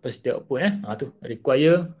 Capacitor output tu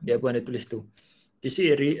require, dia pun ada tulis tu.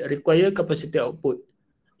 QC require capacitor output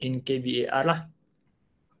in kVAR lah.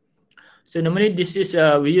 So normally this is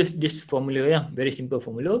we use this formula, very simple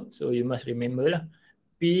formula. So you must remember lah.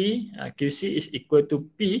 P QC is equal to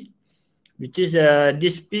P, which is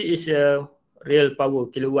this P is real power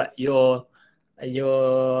kilowatt, your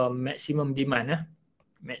maximum demand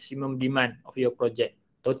maximum demand of your project,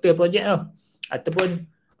 total project lah, ataupun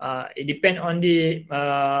it depend on the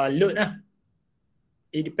load lah.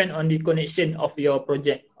 It depend on the connection of your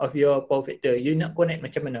project, of your power factor. You nak connect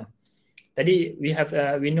macam mana? Tadi we have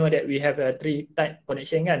we know that we have 3 type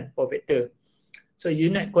connection kan, power factor. So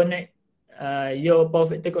you nak connect your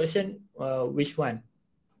power factor connection which one?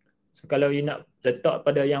 So kalau you nak letak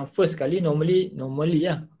pada yang first kali, normally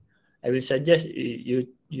lah, I will suggest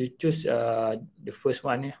you choose the first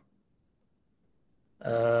one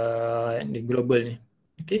the global ni.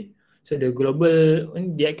 Okay, so the global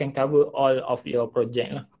dia can cover all of your project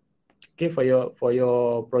lah. Okay, for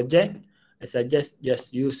your project, I suggest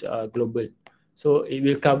just use global. So it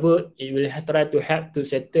will cover, it will try to help to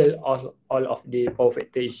settle all of the power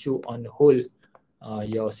factor issue on the whole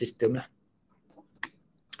your system lah.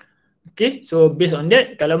 Okay, so based on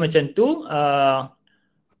that, kalau macam tu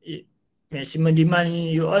maximum demand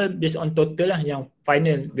you all based on total lah, yang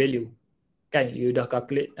final value kan. You dah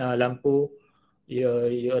calculate lampu, you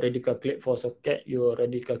already calculate for socket, you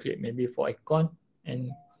already calculate maybe for aircon,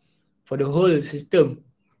 and for the whole system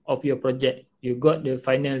of your project, you got the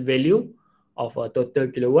final value of a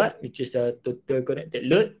total kilowatt, which is a total connected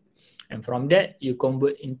load, and from that you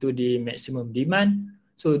convert into the maximum demand.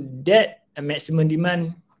 So that maximum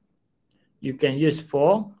demand you can use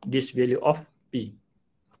for this value of P.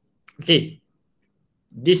 Okay,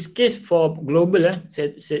 this case for global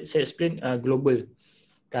saya explain global.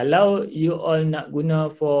 Kalau you all nak guna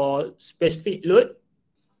for specific load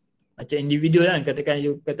macam individual lah, katakan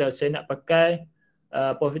you kata saya nak pakai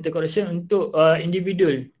power factor correction untuk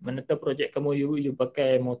individual, mana tahu projek kamu you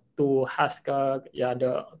pakai motor khas ke, yang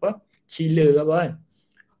ada apa chiller ke apa kan,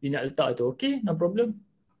 you nak letak tu, okay, no problem.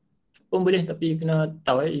 pun boleh, tapi you kena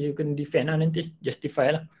tahu you kena defend lah nanti,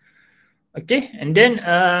 justify lah. Okay, and then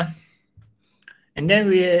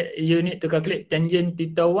you need to calculate tangent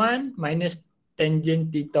theta 1 minus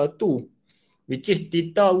tangent theta 2, which is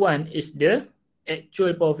theta 1 is the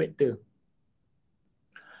actual power factor.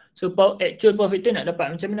 So actual power factor nak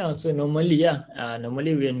dapat macam mana? So normally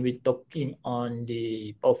normally when we talking on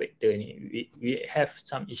the power factor ni, we have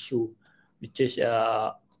some issue which is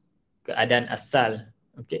keadaan asal,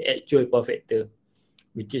 okay, actual power factor,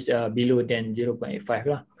 which is below than 0.85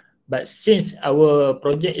 lah. But since our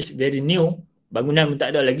project is very new, bangunan pun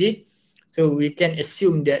tak ada lagi, so we can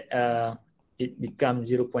assume that it become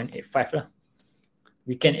 0.85 lah.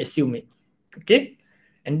 We can assume it, okay.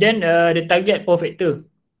 And then the target power factor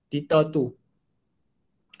theta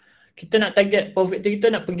 2. Kita nak target power factor kita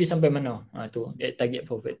nak pergi sampai mana? Tu target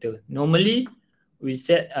power factor. Normally we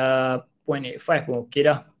set 0.85 pun okey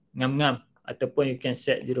dah, ngam-ngam, ataupun you can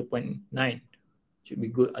set 0.9, should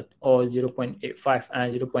be good, or 0.85,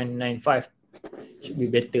 0.95 should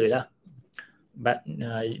be better lah. But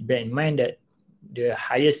bear in mind that the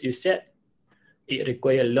highest you set, it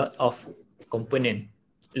require a lot of component.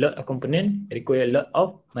 Require a lot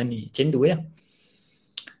of money. Macam tu ya.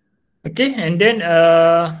 Okay, and then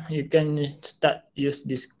you can start use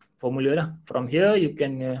this formula lah. From here you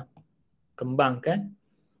can kembangkan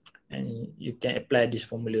and you can apply this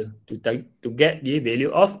formula to get the value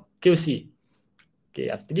of QC. Okay,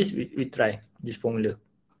 after this we try this formula.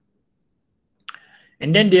 And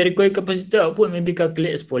then the required capacitor output may be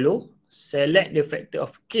calculated as follow. Select the factor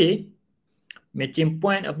of K, matching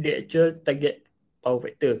point of the actual target power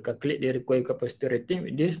factor. Calculate the required capacitor rating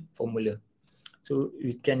with this formula. So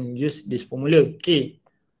we can use this formula K.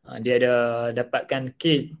 Dia ada dapatkan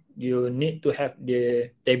K, you need to have the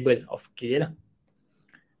table of K lah.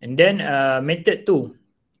 And then method 2.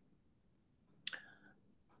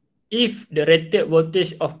 If the rated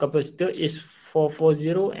voltage of capacitor is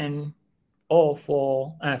 440 and or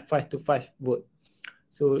for 525 volt.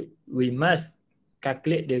 So we must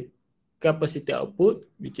calculate the capacitor output,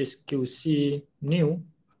 which is QC new,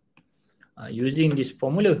 using this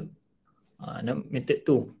formula. Method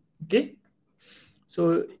 2. Okay.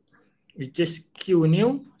 So which is Q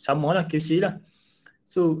new, sama lah QC lah.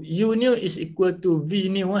 So U new is equal to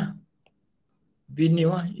V new lah. V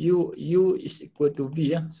new lah. U is equal to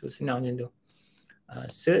V lah. So senang macam tu.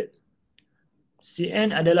 Set Cn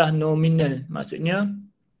adalah nominal. Maksudnya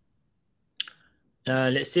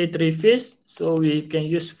let's say 3 phase, so we can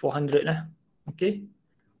use 400 lah. Okay.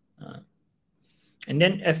 And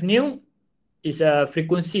then F new is a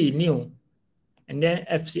frequency new. And then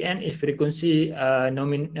FCN is frequency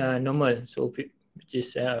normal, so which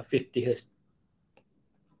is 50 Hz.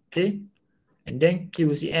 Okay. And then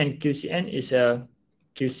QCN is a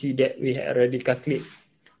QC that we have already calculate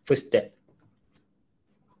first step.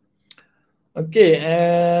 Okay,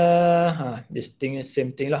 this thing is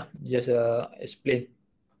same thing lah, just explain.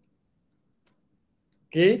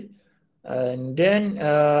 Okay, and then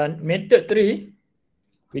method 3,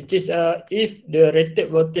 which is if the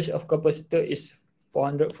rated voltage of capacitor is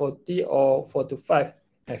 440 or 425,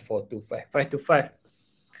 525.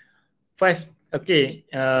 Okay,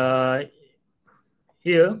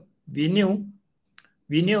 here we knew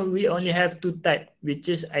we only have two type,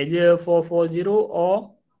 which is either 440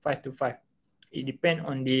 or 525. It depends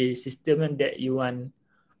on the system that you want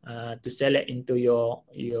to select into your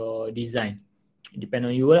design. It depends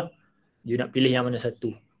on you lah. You nak pilih yang mana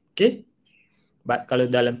satu. Okay. But kalau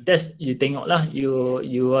dalam test, you tengok lah,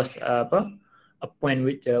 you was a point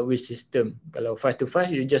with which system. Kalau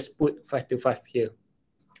 525, you just put 525 here.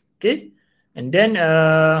 Okay. And then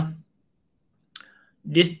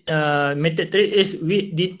this method 3 is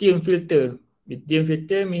with dithium filter. Dithium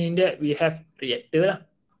filter meaning that we have reactor lah.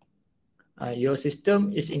 Your system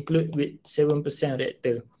is include with 7%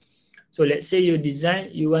 reactor. So let's say you design,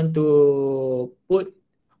 you want to put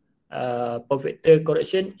power factor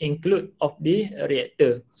correction include of the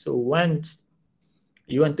reactor. So once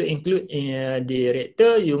you want to include in the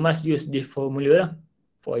reactor, you must use this formula lah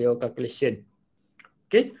for your calculation.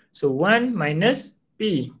 Okay, so 1 minus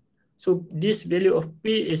P. So this value of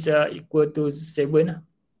P is equal to 7 lah.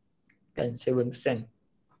 Kan 7%.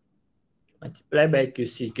 Multiply by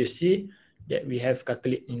QC. QC that we have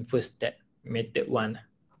calculate in first step, method 1.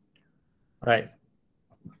 Right.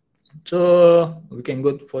 So we can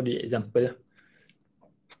go for the example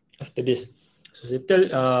after this. So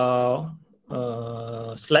settle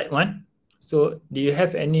slide 1. So do you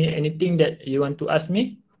have anything that you want to ask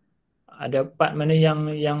me? Ada part mana yang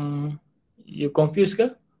you confused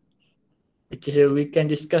ke? Which we can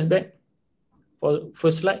discuss back for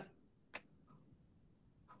first slide.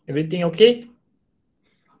 Everything okay?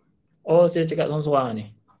 Oh, saya cakap seorang-seorang ni.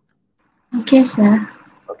 Okay, sir.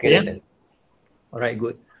 Okay, ya? Alright,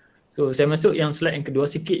 good. So, saya masuk yang slide yang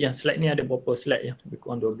kedua sikit. Yang slide ni ada berapa slide ya? Lebih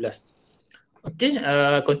kurang 12. Okay,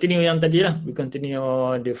 continue yang tadi lah. We continue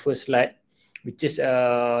the first slide, which is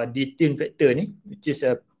detune factor ni, which is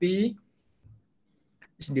P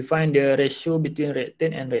is define the ratio between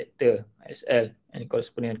reactant and reactor, SL, and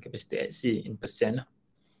corresponding capacity HC in percent lah.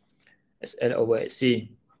 SL over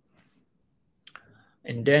HC.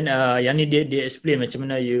 And then yang ni dia explain macam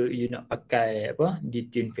mana you nak pakai apa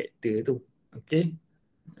detune factor tu. Okay.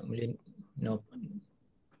 No.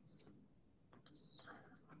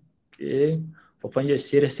 Okay. For find your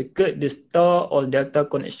series circuit, the star or delta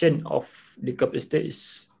connection of the capacitor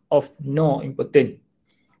is of no important.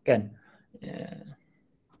 Kan?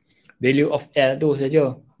 Value of L tu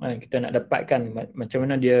saja. Kita nak dapatkan macam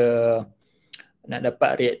mana dia nak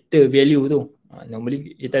dapat reactor value tu.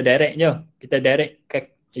 Normally kita direct je. Kita direct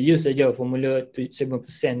use saja formula 7%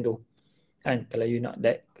 tu. Kan? Kalau you nak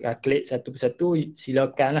calculate satu persatu,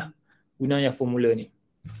 silakanlah guna yang formula ni.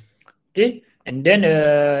 Okay. And then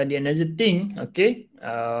the another thing, okay,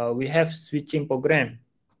 we have switching program.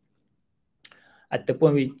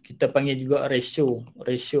 Ataupun kita panggil juga ratio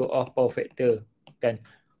of power factor. Kan?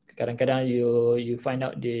 Kadang-kadang you find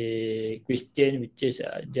out the question which is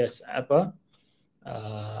just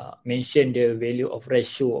mention the value of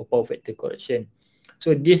ratio of power factor correction.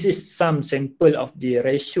 So this is some sample of the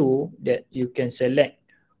ratio that you can select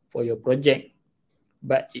for your project.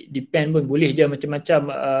 But it depend pun, boleh je macam-macam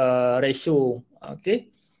ratio. Okay.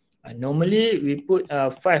 Normally we put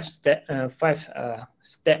 5 step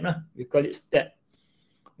lah. We call it step.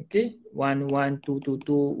 Okay. 1, 1, 2, 2,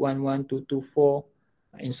 2, 1, 1, 2, 2,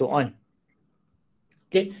 4, and so on.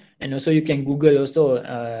 Okay. And also you can Google also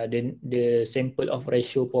the sample of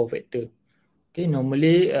ratio power factor. Okay.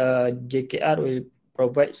 Normally JKR will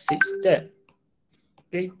provide 6 step.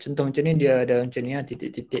 Okay. Contoh macam ni dia ada macam ni lah,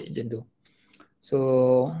 titik-titik macam tu. So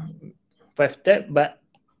 5 step, but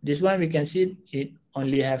this one we can see it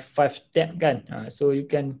only have 5 step kan. So you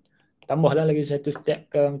can tambahlah lagi 1 step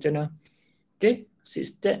ke macam mana. Okay,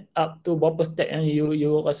 6 step up to berapa step yang you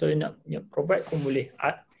rasa nak provide pun boleh.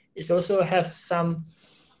 It also have some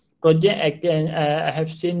project I have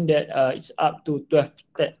seen that it's up to 12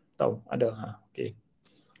 step tau, ada. Okay,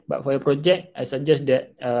 but for your project I suggest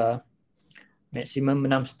that maximum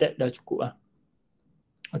 6 step dah cukup lah.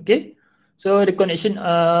 Okay. So the connection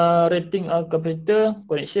rating of capacitor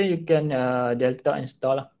connection you can delta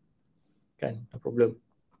install lah. Kan, no problem.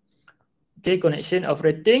 Okay, connection of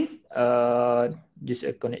rating this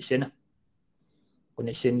a connection lah.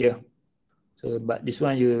 Connection dia. So but this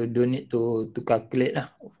one you don't need to calculate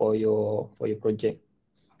lah for your project.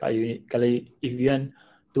 Kalau if you want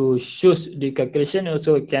to choose the calculation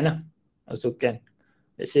also can lah. Also can.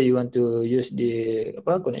 Let's say you want to use the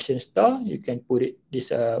connection star, you can put it this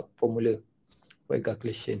formula for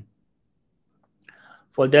calculation.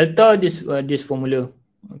 For delta, this formula,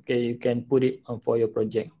 okay, you can put it for your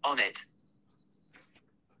project. On it.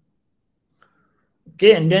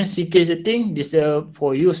 Okay, and then CK setting, this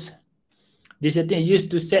for use. This setting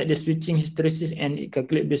used to set the switching hysteresis and it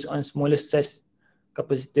calculate based on smaller size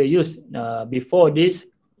capacitor use. Before this,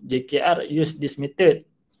 JKR use this method.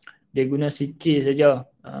 Dia guna CK saja,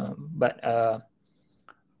 but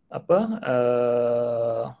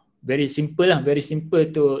very simple lah, very simple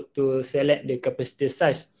to select the capacitor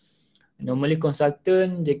size. Normally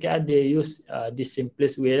consultant JKR they use this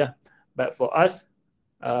simplest way lah, but for us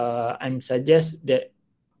I'm suggest that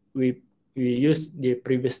we use the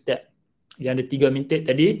previous step yang ada 3 method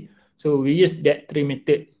tadi, so we use that 3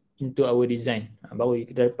 method into our design, baru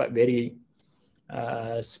kita dapat very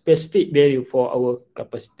specific value for our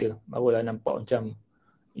capacitor, barulah nampak macam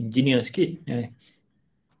engineer sikit.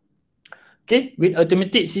 Okay, with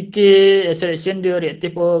automatic CK selection, the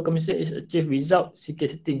reactive power capacity is achieved without CK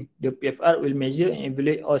setting. The PFR will measure and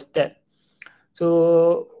evaluate all steps.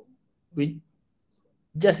 So we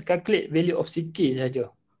just calculate value of CK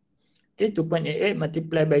saja. Okay, 2.88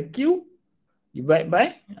 multiply by Q divide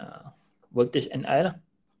by voltage NI lah.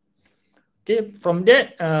 Okay, from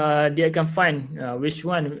that dia akan find which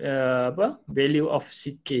one value of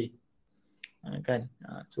CK. Kan.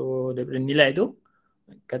 So daripada nilai tu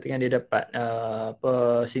katakan dia dapat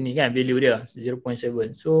sini kan value dia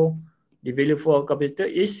 0.7. So the value for capacitor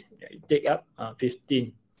is take up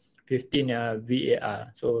 15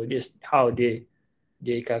 VAR. So this how they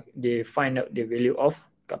find out the value of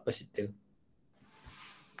capacitor.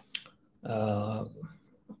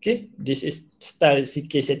 Okay, this is style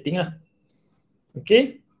CK setting lah.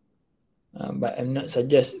 Okay, but I'm not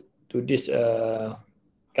suggest to this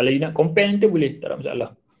Kalau you nak compare nanti boleh, tak ada masalah.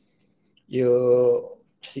 You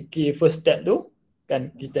sikit first step tu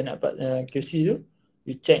kan, kita nak dapat QC tu,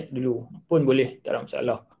 you check dulu pun boleh, tak ada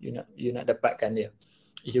masalah. You nak dapatkan dia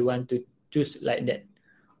if you want to choose like that.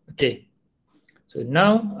 Okay, so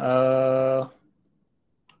now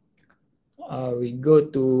we go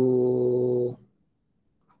to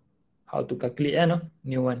how to calculate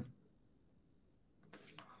new one.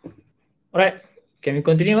 Alright, can we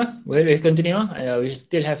continue? Well, we continue. We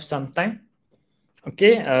still have some time.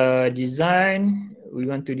 Okay, design. We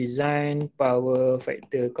want to design power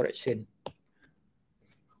factor correction.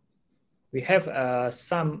 We have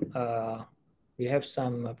some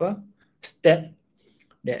step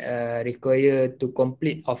that require to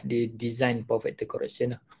complete of the design power factor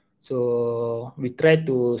correction. So we try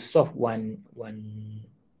to solve one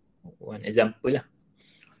example lah.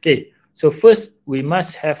 Okay, so first we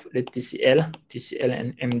must have the TCL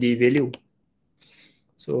and MD value.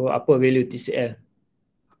 So apa value TCL?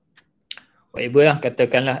 Whatever lah,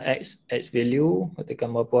 katakanlah X value,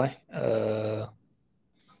 katakan berapa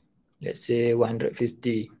let's say 150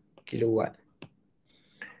 kilowatt.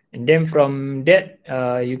 And then from that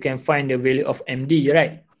you can find the value of MD,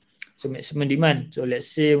 right? So maximum demand. So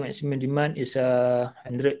let's say maximum demand is 100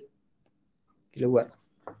 kilowatt.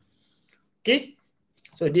 Okay.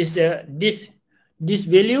 So this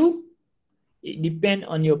value, it depend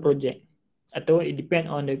on your project atau it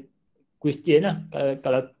depend on the question lah.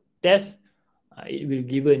 Kalau test, it will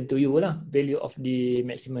given to you lah value of the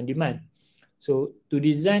maximum demand. So to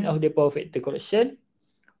design of the power factor correction,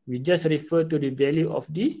 we just refer to the value of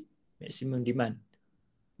the maximum demand,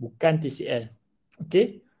 bukan TCL.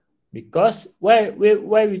 Okay, because why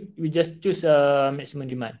we just choose maximum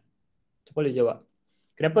demand? Siapa boleh jawab?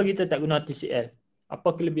 Kenapa kita tak guna TCL?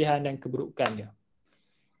 Apa kelebihan dan keburukan dia?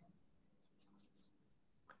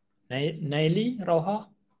 Naili, Rauha?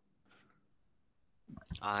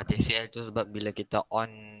 TCL tu sebab bila kita on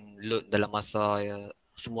load dalam masa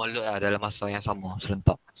semua load lah dalam masa yang sama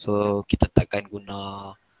serentak. So kita takkan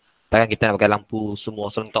kita nak pakai lampu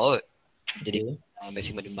semua serentak kot. Jadi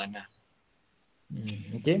maximum demand lah.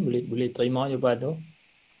 Okay, boleh terima jawapan tu.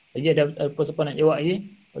 Lagi ada apa siapa nak jawab lagi?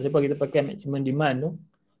 Siapa kita pakai maximum demand tu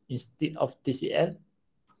instead of TCL?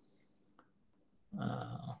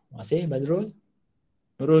 Masih Badrul?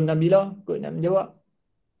 Nurul Nabila kot nak menjawab.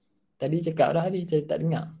 Tadi cakap dah tadi, saya tak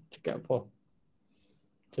dengar. Cakap apa?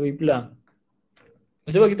 Saya bagi peluang.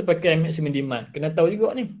 Sebab kita pakai maximum demand. Kena tahu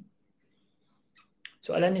juga ni.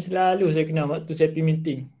 Soalan ni selalu saya kena waktu saya pergi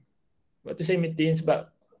meeting. Waktu saya meeting sebab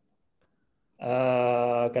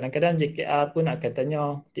kadang-kadang JKR pun akan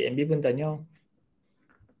tanya, TMB pun tanya.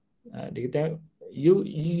 Dia kata, your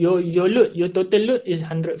load, your total load is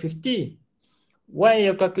 150. Why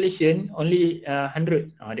your calculation only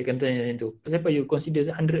 100? Dia akan tanya macam tu. Kenapa you consider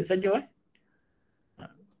 100 saja?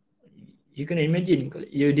 You kena imagine kalau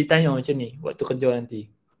you ditanya macam ni waktu kerja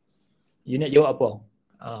nanti. You nak jawab apa?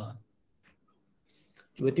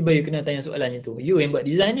 Tiba-tiba you kena tanya soalan itu. You yang buat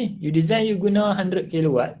design ni. You design you guna 100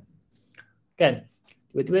 kilowatt. Kan?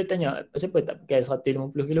 Tiba-tiba tanya, kenapa tak pakai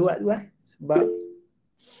 150 kilowatt tu Sebab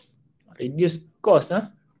reduce cost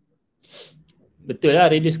Betul lah,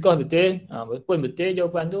 reduce cost betul. Pun betul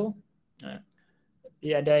jawapan tu. Tapi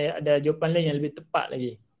ada jawapan lain yang lebih tepat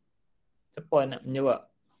lagi. Siapa nak menjawab?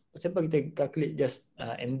 Siapa kita calculate just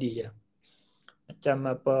MD je. Macam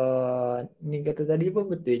apa ni kata tadi pun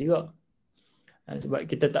betul juga. Sebab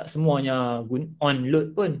kita tak semuanya on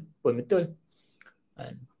load pun betul.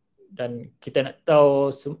 Dan kita nak tahu,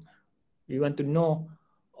 we want to know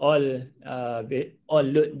all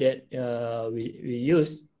load that we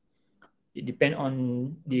use. It depend on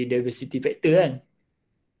the diversity factor kan.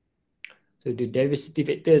 So the diversity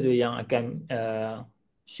factor tu yang akan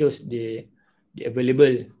shows the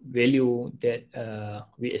available value that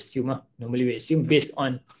we assume Normally we assume based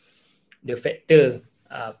on the factor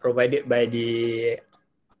provided by the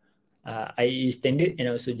IEE standard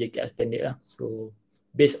and also JKR standard lah. So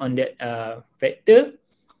based on that factor,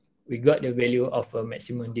 we got the value of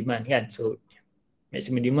maximum demand kan. So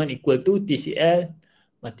maximum demand equal to TCL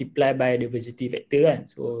multiply by diversity factor kan.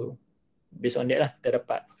 So based on that lah kita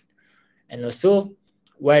dapat. And also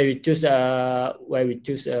why we choose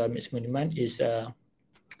maximum demand is a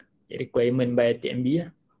requirement by TMB lah.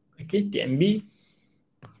 Okay, TMB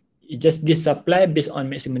it just gives supply based on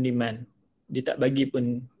maximum demand. Dia tak bagi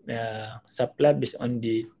pun supply based on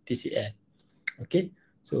the TCL. Okay,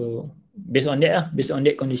 so based on that lah, based on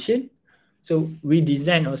that condition, so we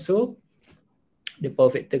design also the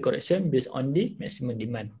power factor correction based on the maximum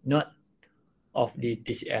demand, not of the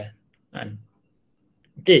TCL.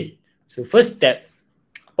 Okay, so first step,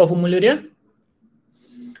 apa formula dia?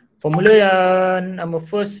 Formula yang number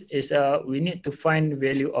first is we need to find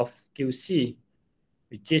value of QC,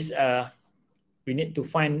 which is we need to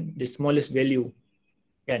find the smallest value,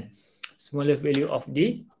 kan? Smallest value of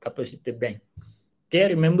the capacitor bank. Okay,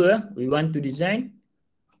 remember we want to design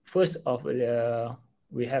first of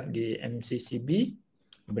we have the MCCB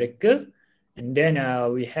breaker, and then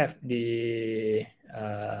we have the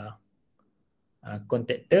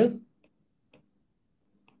contactor.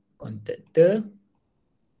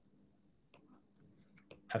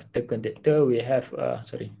 After contactor, we have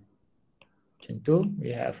macam tu,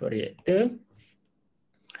 we have a reactor.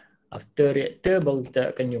 After reactor, baru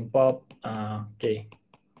kita akan jumpa okay.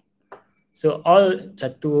 So all 1,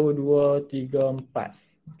 2, 3,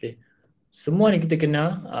 4. Okay. Semua ni kita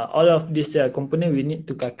kena all of this component we need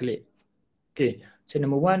to calculate. Okay. So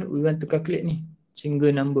number 1, we want to calculate ni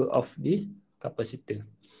single number of this capacitor.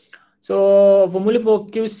 So formula for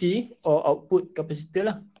QC or output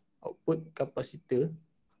capacitor lah. Output capacitor.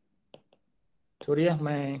 Sorry lah,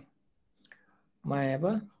 my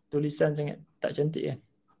tulisan sangat tak cantik kan.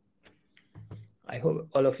 I hope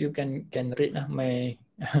all of you can read lah my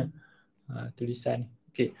tulisan.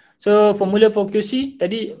 Okay. So formula for QC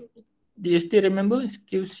tadi, do you still remember?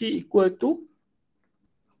 QC equal to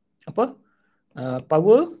apa?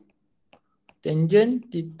 Power tangent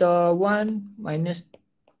theta 1 minus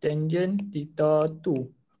tangent theta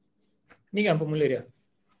 2. Ni kan formula dia.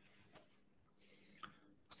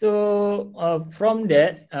 So from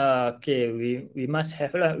that, okay, we must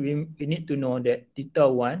have lah. We need to know that theta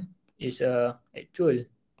 1 is actual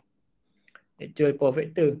power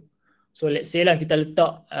factor. So let's say lah kita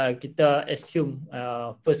letak, kita assume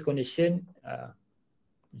first condition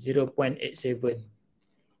 0.87,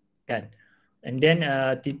 kan? And then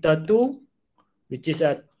theta 2, which is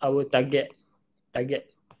our target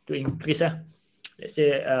to increase lah. Let's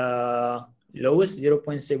say lowest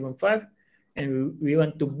 0.75. And we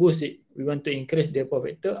want to boost it. We want to increase the power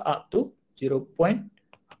factor up to 0.85.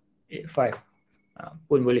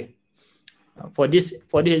 Pun boleh. For this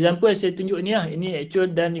example, saya tunjuk ni lah. Ini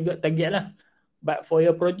actual dan juga target lah. But for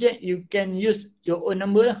your project, you can use your own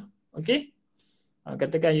number lah. Okay.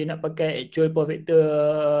 Katakan you nak pakai actual power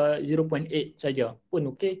factor 0.8 saja.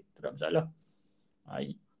 Pun okay. Tak ada masalah.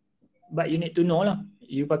 But you need to know lah.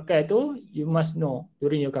 You pakai tu, you must know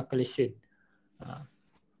during your calculation.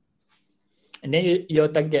 And then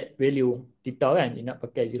your target value theta kan, you nak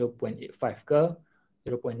pakai 0.85 ke,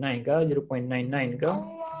 0.9 ke, 0.99 ke.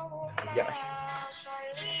 Sekejap.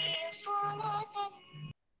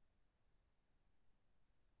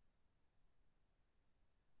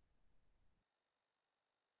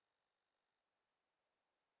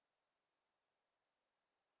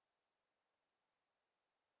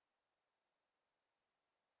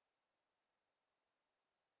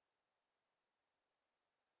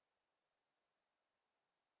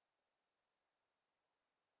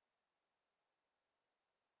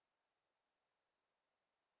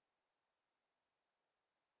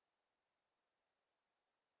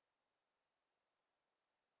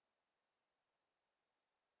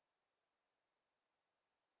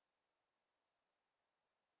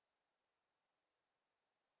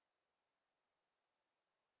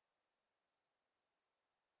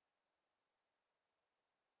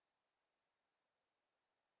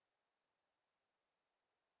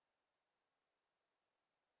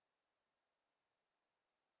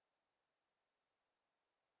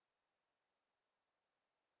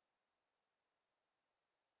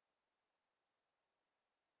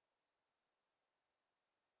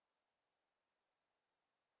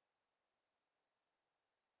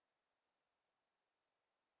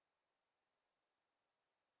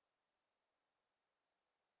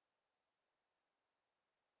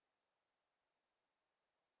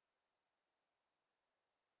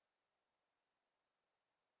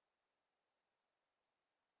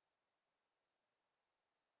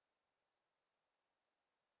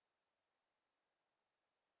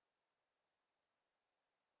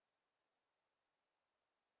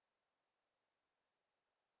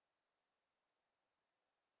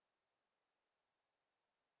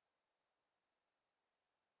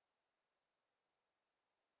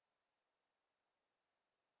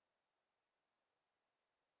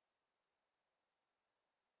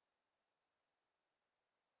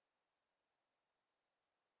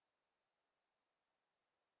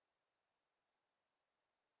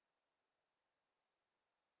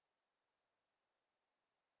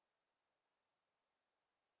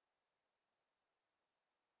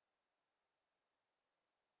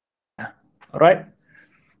 Alright.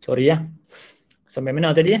 Sorry ya. Sampai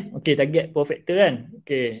mana tadi? Okay, target power factor kan.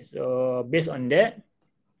 Okay, so based on that,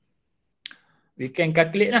 we can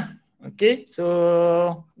calculate lah. Okay, so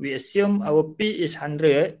we assume our P is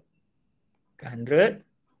 100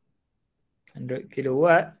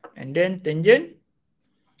 kilowatt, and then tangent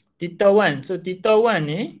theta 1. So theta 1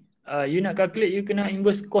 ni you nak calculate, you kena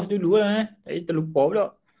inverse cos dulu lah. Tadi terlupa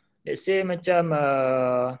pula. Let's say macam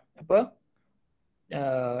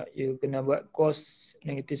you kena buat cos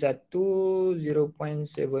negatif 1 0.75.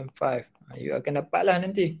 You akan dapat lah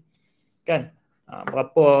nanti kan,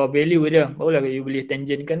 berapa value dia, barulah you boleh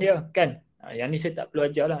tangentkan dia kan. Yang ni saya tak perlu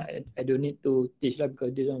ajar lah, I don't need to teach lah,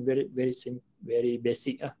 because this one very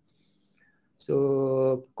basic lah.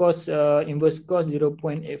 So cos inverse cos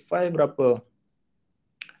 0.85 berapa?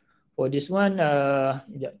 For this one,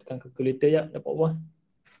 sekejap tekan calculator sekejap, dapat apa?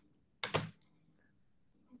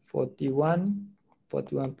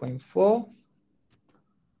 41.4.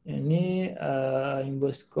 Yang ni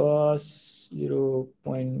inverse cos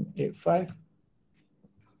 0.85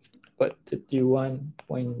 dapat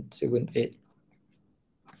 31.78.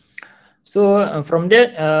 So from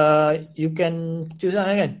that you can choose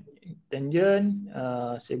lah kan, tangent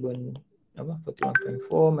 41.4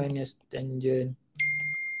 minus tangent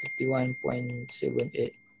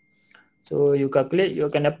 31.78. So you calculate, you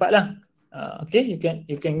akan dapat lah. Okay, you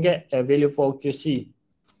can get a value for QC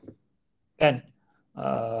kan.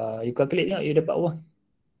 You calculate tengok you dapat apa.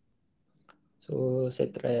 So saya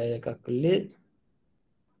try calculate.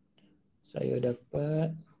 Saya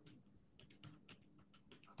dapat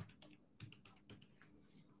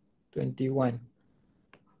 26.1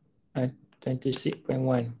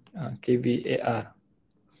 kVAR.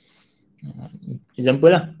 Example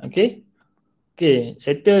lah. Okay. Okay,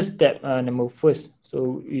 settle step number first.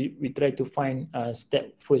 So we try to find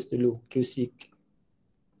step first dulu, QC,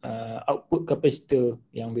 output capacitor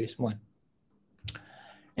yang very small.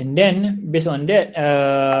 And then based on that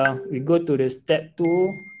we go to the step 2,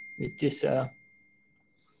 which is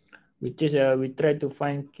we try to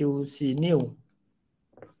find QC new.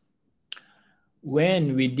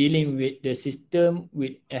 When we dealing with the system,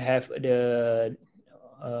 we have the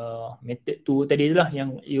method 2 tadi lah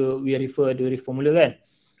yang we refer the formula kan,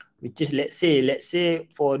 which is let's say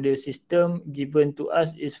for the system given to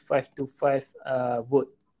us is 525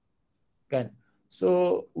 volt kan.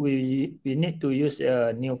 So we need to use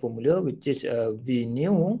a new formula, which is V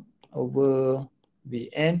new over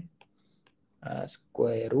Vn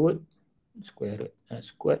square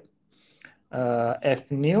F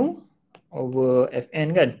new over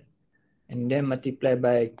Fn kan, and then multiply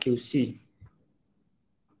by QC.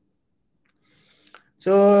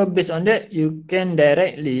 So based on that you can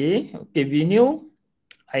directly, okay, V new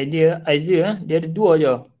either dia ada dua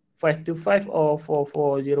je, 525 or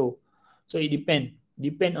 440. So it depend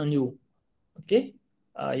on you. Okay,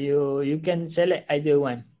 you can select either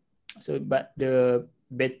one. So but the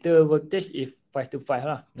better voltage is 525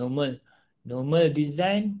 lah. Normal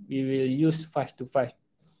design we will use 525,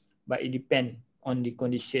 but it depend on the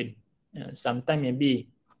condition. Sometimes maybe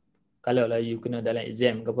kalau lah you kena dalam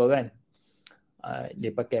exam ke apa kan,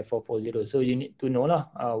 dia pakai 440. So you need to know lah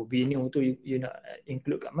V new tu you nak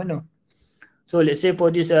include kat mana. So let's say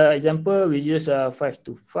for this example we use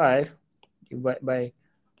 525 divided by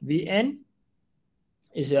Vn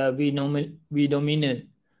is V nominal.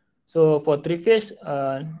 So for 3 phase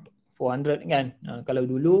 400 kan. Kalau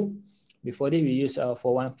dulu before this we use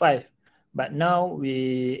 415, but now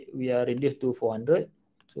we are reduced to 400,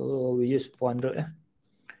 so we use 400 lah.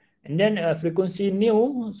 And then frequency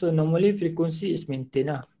new, so normally frequency is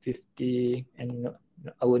maintained lah 50, and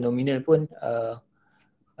our nominal pun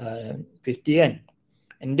 50 kan.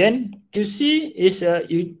 And then QC is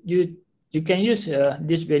you can use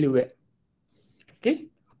this value back.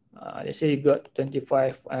 Okay, let's say you got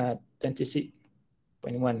 26.1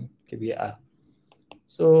 kVAR.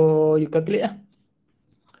 So you calculate lah.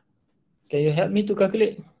 Can you help me to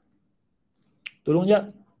calculate? Tolong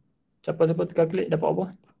jap. Siapa-siapa tu calculate dapat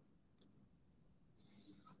apa?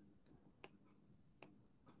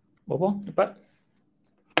 Berapa? Dapat?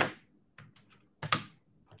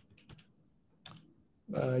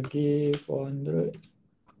 Bagi 400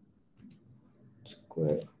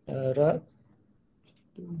 square darab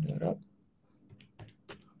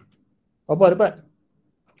berapa dapat?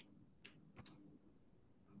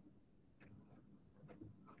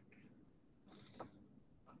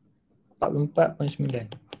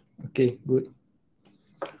 $44.9. Okay, good.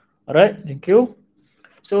 Alright, thank you.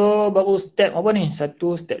 So baru step apa ni? Step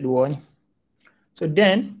 2 ni. So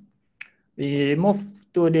then we move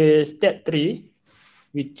to the step 3,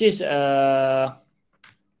 which is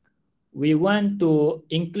we want to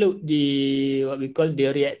include the what we call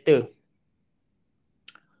the reactor.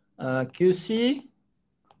 QC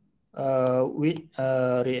with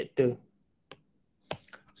reactor.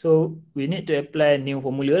 So we need to apply new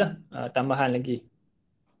formula lah, tambahan lagi.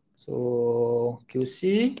 So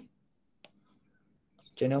QC,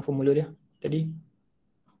 macam mana formula dia tadi?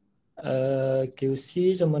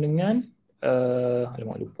 QC sama dengan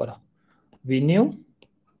alamak lupa lah. Vnew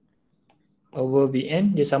over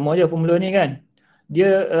Vn, dia sama je formula ni kan.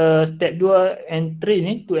 Dia step 2 and 3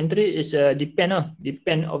 ni, 2 and 3 is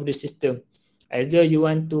depend of the system. Either you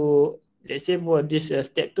want to, let's say for this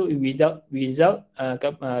step 2 without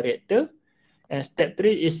reactor, and step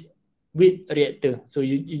 3 is with reactor. So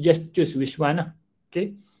you just choose which one lah.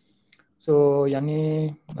 Okay. So yang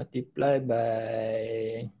ni multiply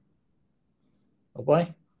by apa ni?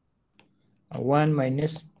 1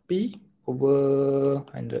 minus P over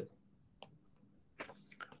 100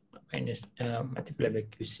 minus multiply by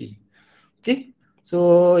QC. Okay.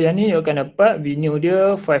 So yang ni you akan dapat Vnew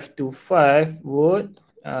dia 525 volt,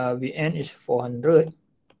 Vn is 400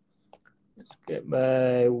 squared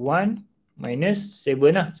by 1 minus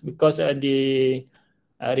 7 lah, because the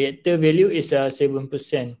reactor value is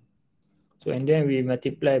 7%. So and then we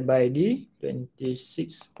multiply by the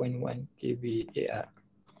 26.1 kVAR.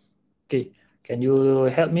 Okay, can you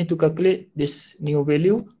help me to calculate this new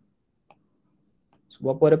value? So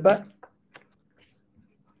berapa dapat?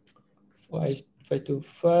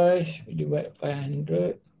 525 divided by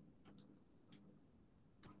 500.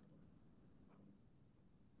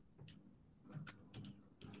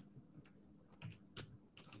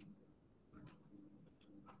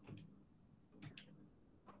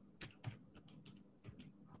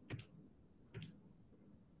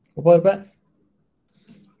 Berapa dapat?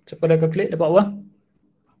 Siapa dah calculate dapat apa?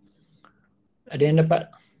 Ada yang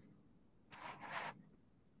dapat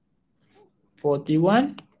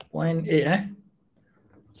 41.8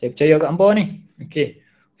 Saya percaya kat hangpa ni. Okay.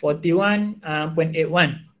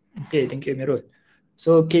 41.81. Okay, thank you Mirul.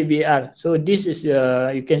 So kVAR. So this is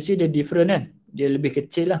you can see the difference kan. Dia lebih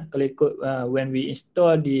kecil lah kalau ikut when we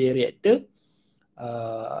install the reactor.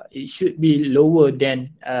 It should be lower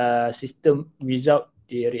than system without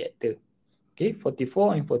the reactor. Okay,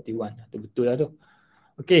 44 and 41. Itu betul lah tu.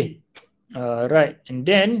 Okay. Right. And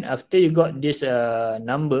then after you got this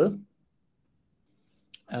number,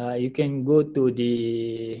 you can go to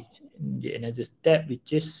the another step,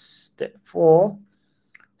 which is step 4.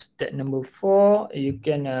 Step number 4, you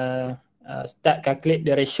can start calculate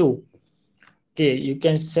the ratio. Okay, you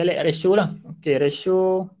can select ratio lah. Okay,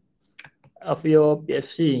 ratio of your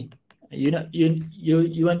PFC. You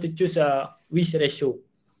want to choose which ratio.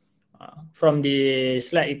 From the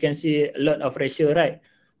slide, you can see a lot of ratio, right?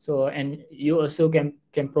 So and you also can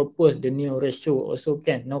propose the new ratio. Also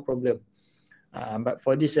can, no problem. But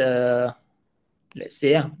for this, let's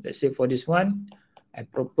say for this one, I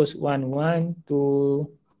propose 1, 1, 2,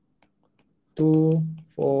 2,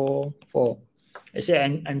 4, 4. Let's say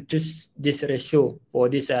I'm choose this ratio for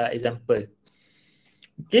this example.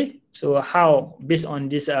 Okay, so how based on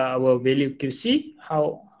this our value QC,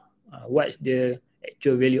 how what is the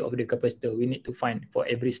actual value of the capacitor we need to find for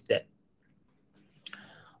every step.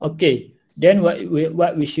 Okay, then what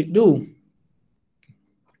we should do?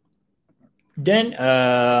 Then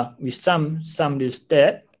we sum the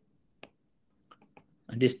step.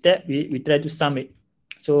 This step we try to sum it.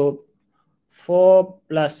 So 4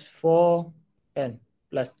 plus 4 and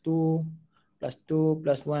plus 2 plus 2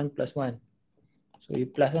 plus 1 plus 1. So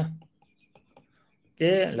you plus lah.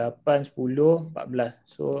 Okay, 8, 10, 14.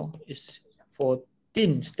 So it's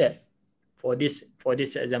 14 step. For this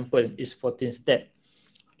example is 14 step.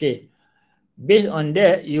 Okay. Based on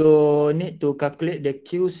that, you need to calculate the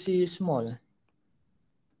QC small.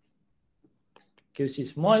 QC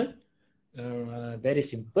small, very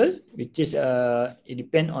simple, which is it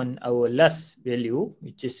depends on our last value,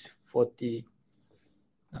 which is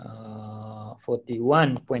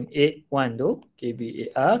 41.81 though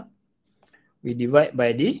kVAR. We divide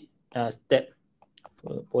by the step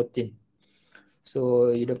 14.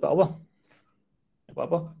 So you dapat apa? Dapat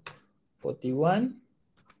apa?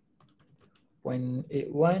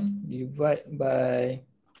 41.81 divide by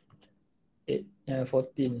 14.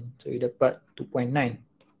 So you dapat 2.9.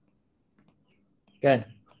 Kan?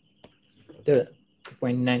 Betul?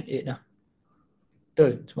 2.98 lah.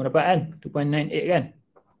 Betul? Semua dapat kan? 2.98 kan?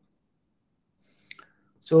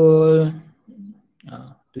 So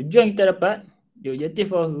tujuan kita dapat, the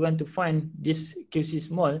objective of we want to find this QC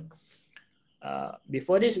small.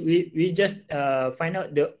 Before this, we just find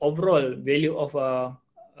out the overall value of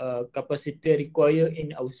capacitor required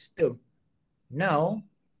in our system. Now,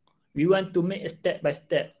 we want to make a step by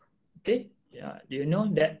step. Okay, do you know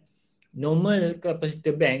that normal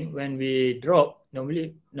capacitor bank when we drop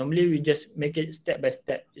normally we just make it step by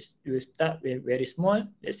step. We start with very small.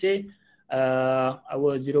 Let's say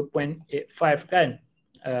our 0.85 kan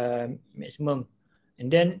maximum,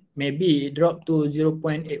 and then maybe it drop to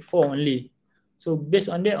 0.84 only. So based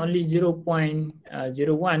on that only 0.01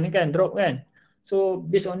 kan drop kan. So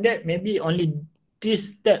based on that maybe only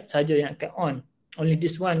this step saja yang akan on. Only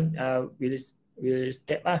this one will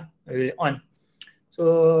step will on.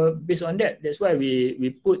 So based on that, that's why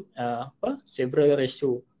we put several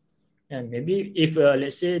ratio. And maybe if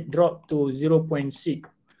let's say drop to 0.6,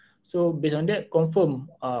 so based on that confirm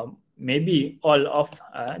maybe all of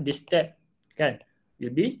this step kan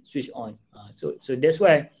will be switched on. So that's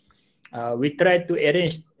why we try to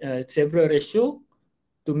arrange several ratio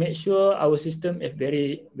to make sure our system is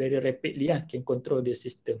very rapidly can control the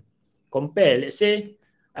system. Compare, let's say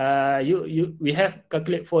we have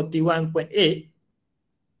calculate 41.8.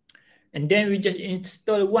 And then we just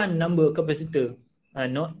install one number capacitor,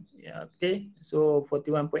 okay. So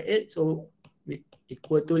 41.8, so we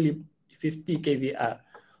equal to 50 kVAr.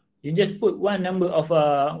 You just put one number of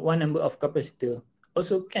capacitor,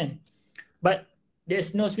 also can, but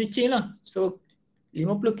there's no switching lah. So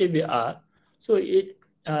 50 kVAr, so it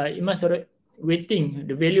must waiting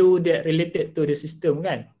the value that related to the system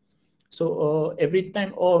kan. So every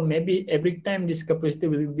time or maybe every time this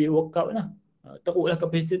capacitor will be work out lah. Teruklah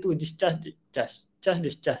kapasitor tu discharge,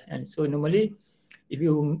 discharge. And so normally if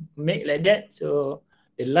you make like that, so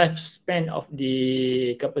the lifespan of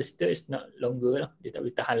the capacitor is not longer lah. Dia tak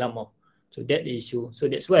boleh tahan lama. So that the issue. So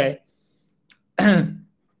that's why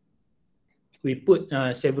we put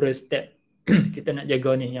several step. Kita nak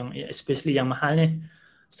jaga ni, yang especially yang mahal ni,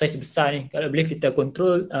 size besar ni. Kalau boleh kita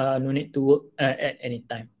control, no need to work at any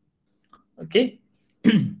time. Okay.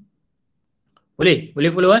 Boleh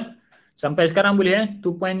follow Sampai sekarang boleh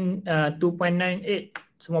 2.98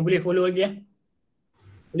 semua boleh follow lagi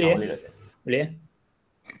Boleh Boleh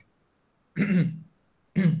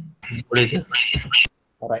Boleh sih.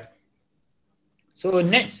 Alright. So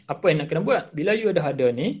next apa yang nak kena buat bila you dah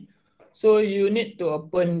ada ni, so you need to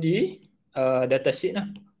open the datasheet lah.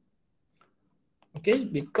 Okay,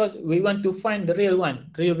 because we want to find the real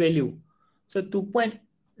value. So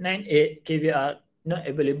 2.98 kVAr not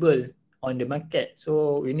available on the market.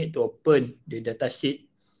 So we need to open the datasheet.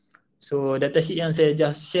 So datasheet yang saya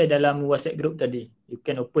just share dalam WhatsApp group tadi, you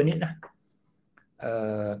can open it lah.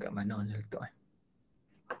 Kat mana saya letak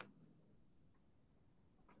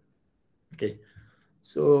Okay.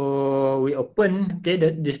 So we open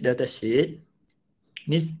this datasheet.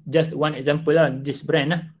 This just one example lah, this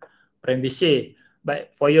brand lah, brand VC.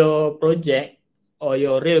 But for your project or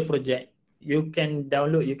your real project, you can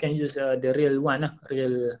download, you can use the real one lah,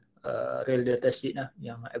 real datasheet lah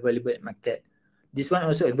yang available at market. This one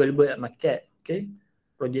also available at market. Okay,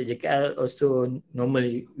 project JKL also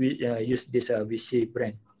normally we use this VC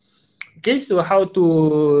brand. Okay, so how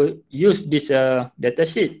to use this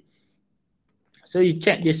datasheet? So you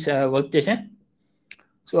check this voltage.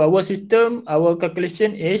 So our system, our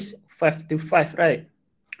calculation is 5 to 5, right?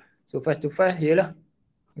 So 5 to 5 here lah.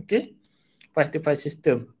 Okay, 5 to 5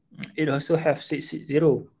 system. It also have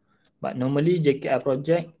 660. But normally JKR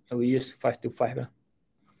project we use 5 to 5 lah.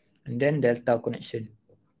 And then delta connection.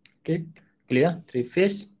 Okay, clear? Three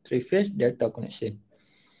phase delta connection.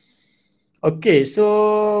 Okay,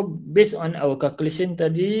 so based on our calculation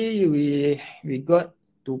tadi, we got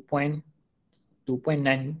 2.98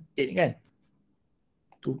 kan?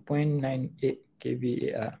 2.98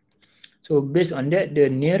 kVAr. So based on that, the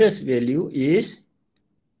nearest value is,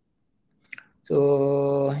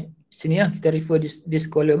 so sini lah kita refer this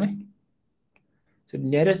column So the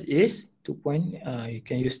nearest is 2. You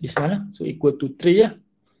can use this one lah. So equal to 3 lah.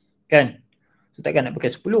 Kan? So takkan nak pakai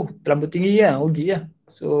 10. Terlalu tinggi lah. Rugi lah.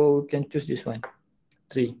 So we can choose this one.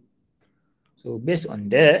 3. So based on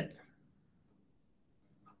that,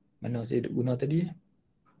 mana saya guna tadi?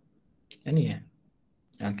 Yang ni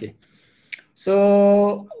Okay.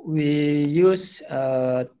 So we use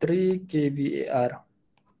 3 kVAr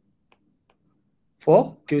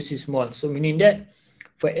for QC small. So meaning that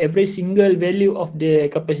for every single value of the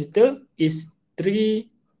capacitor is 3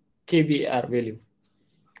 kVAr value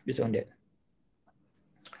based on that.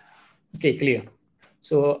 Okay, clear.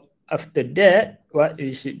 So after that, what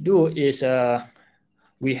we should do is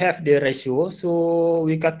we have the ratio, so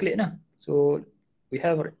we calculate lah. So we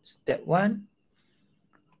have step 1,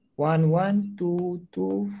 1, 1, 2,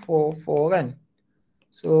 2, 4, 4 kan.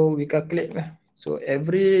 So we calculate lah. So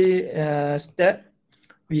every step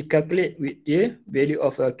we calculate with the value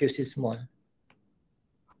of QC small.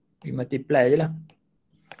 We multiply je lah.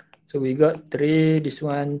 So we got 3, this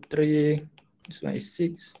one 3, this one is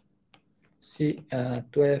 6.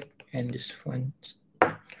 12, and this one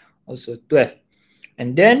also 12.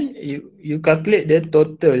 And then you calculate the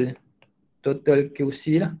total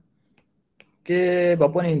QC lah. Okay,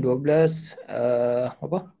 berapa ni? 12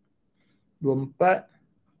 apa? 24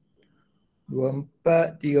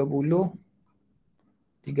 30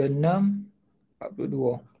 36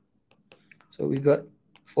 42. So we got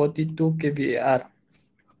 42 kVAR.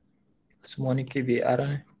 Semua ni kVAR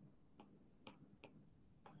lah.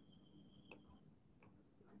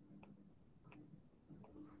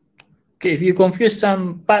 Okay, if you confuse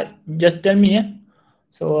some part, just tell me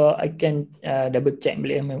so I can double check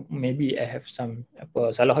balik. Maybe I have some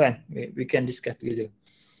apa salah kan. We can discuss together.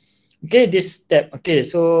 Okay, this step. Okay,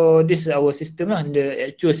 so this is our system lah,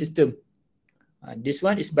 the actual system. This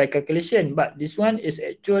one is by calculation, but this one is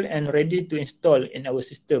actual and ready to install in our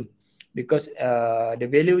system because the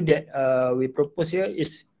value that we propose here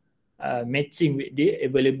is matching with the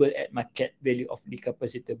available at market value of the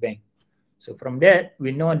capacitor bank. So from that,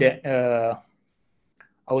 we know that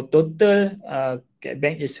our total cat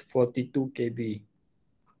bank is 42 kV.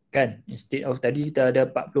 Kan? Instead of tadi kita ada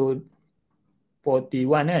 41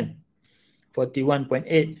 kan?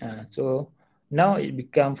 41.8. So now it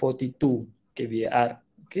become 42 kVAR.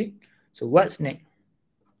 Okay. So what's next?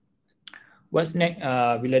 What's next?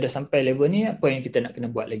 Bila dah sampai level ni, apa yang kita nak kena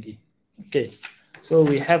buat lagi? Okay. So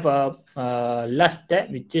we have a last step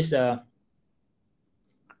which is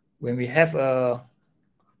when we have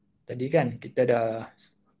tadi kan kita dah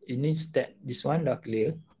ini step, this one dah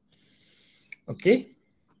clear. Okay.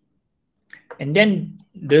 And then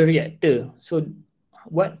the reactor. So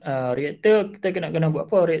what reactor kita kena buat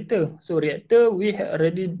apa reactor? So reactor we have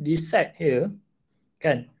already decide here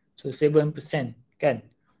kan. So 7% kan.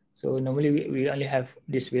 So normally we only have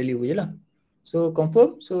this value je lah. So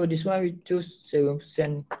confirm. So this one we choose 7%.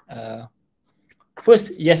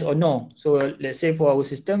 First, yes or no. So let's say for our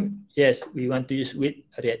system, yes, we want to use with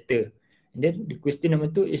a reactor. And then the question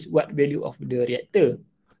number 2 is what value of the reactor.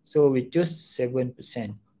 So we choose 7%.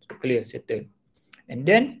 So clear, settle. And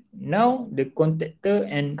then now the contactor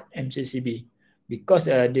and MCCB. Because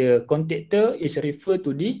the contactor is referred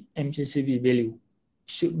to the MCCB value.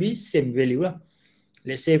 Should be same value lah.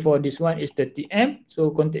 Let's say for this one is 30 amp.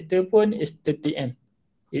 So contactor pun is 30 amp.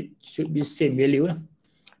 It should be same value lah.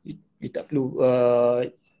 You tak perlu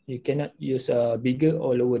you cannot use bigger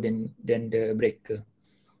or lower than the breaker.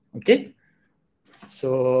 Okay.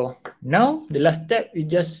 So now the last step we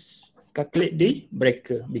just calculate the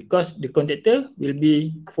breaker because the contactor will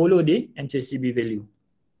be follow the MCCB value.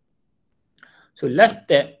 So last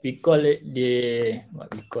step we call it the what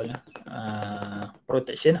we call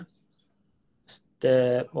protection.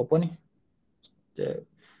 Step apa ni? Step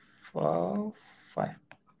 5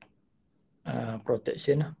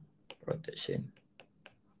 protection. Protection.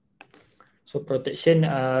 So protection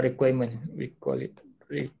requirement, we call it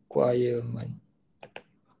requirement.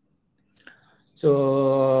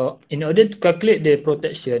 So in order to calculate the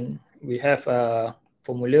protection, we have a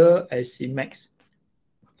formula IC max,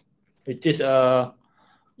 which is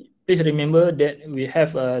please remember that we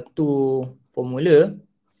have two formula.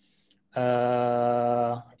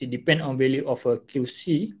 It depends on value of a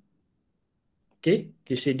QC. Okay,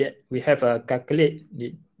 QC that we have calculate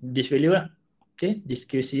this value lah. Okay, this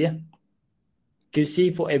QC QC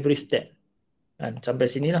for every step. Dan sampai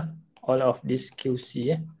sini lah all of this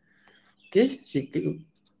QC Okay,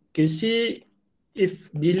 QC if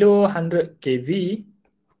below 100 kV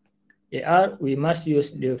AR, we must use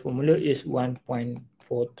the formula is 1.43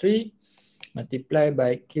 multiplied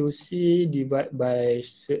by QC divided by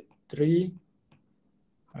 3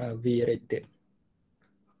 V rated.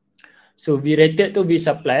 So V rated to V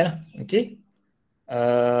supply lah. Okay.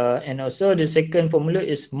 And also the second formula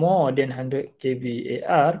is more than 100 kV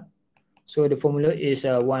AR. So the formula is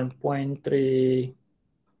 1.365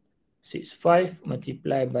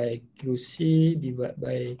 multiplied by QC divided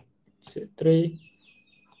by 3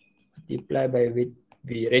 multiplied by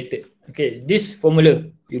V rated. Okay, this formula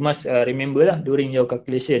you must remember lah during your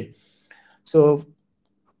calculation. So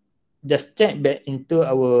just check back into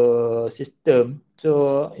our system.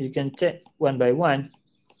 So you can check one by one.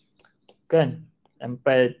 Kan?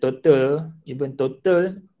 Sampai total, even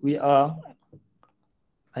total, we are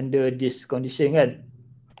under this condition kan.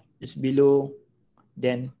 It's below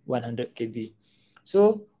than 100 kV.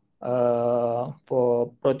 So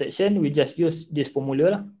for protection, we just use this formula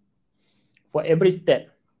lah. For every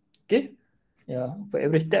step. Okay. Yeah, for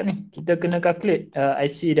every step ni, kita kena calculate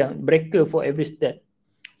IC dan breaker for every step.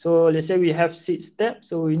 So let's say we have 6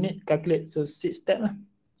 steps, so we need calculate. So 6 step lah.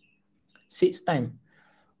 6 times.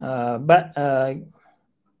 But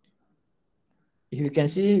if you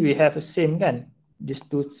can see, we have a same kan, these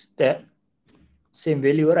two step, same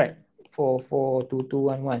value, right?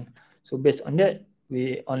 442211. So based on that,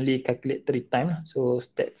 we only calculate 3 times. So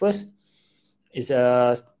step first is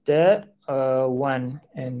step 1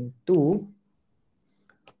 and 2,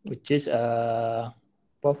 which is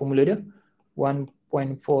apa formula dia?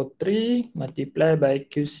 1.43 multiplied by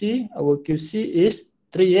QC. Our QC is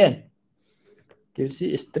 3 kan?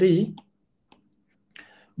 QC is 3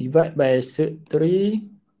 divide by 3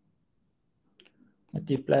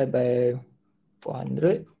 multiply by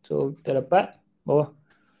 400. So kita dapat bawah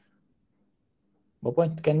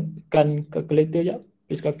berapa? Tekan calculator je.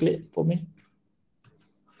 Please calculate for me.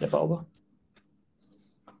 Dapat apa?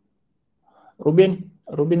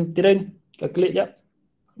 Rubin Tiren, calculate je.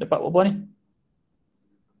 Dapat berapa ni?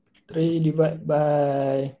 3 divide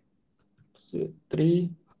by 3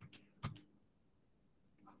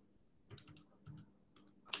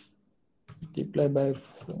 multiply by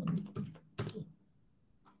 4.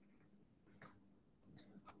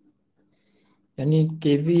 Yang ni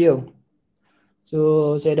KV tau. So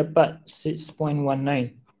saya dapat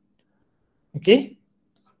 6.19. Okay.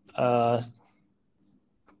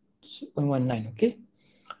 6.19. Okay.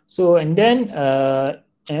 So and then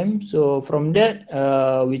so from that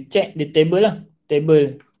we check the table lah.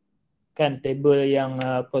 Table yang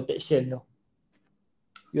protection tu.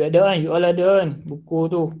 You ada kan? You all ada kan?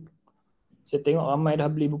 Buku tu. Saya tengok ramai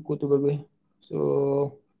dah beli buku tu, bagus.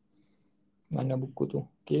 So mana buku tu?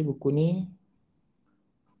 Okay, buku ni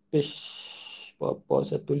page berapa?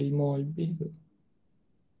 15 lebih tu.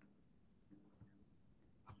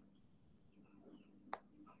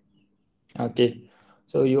 Okay,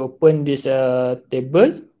 so you open this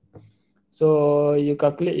table. So you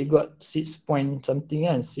calculate, you got 6 point something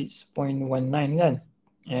kan, 6.19 kan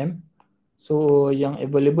M. So yang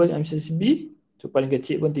available MCCB, so paling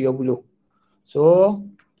kecil pun 30. So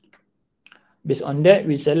based on that,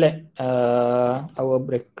 we select our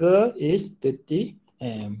breaker is 30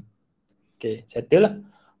 M. Okay, settle lah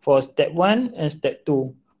for step 1 and step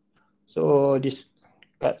 2. So this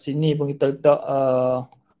kat sini pun kita letak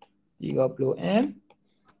 30 M.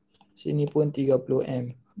 Sini pun 30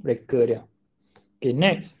 M breaker dia. Okay,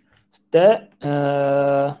 next step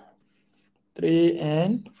 3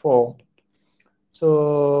 and 4.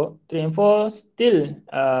 So 3 and 4 still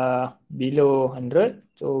below 100.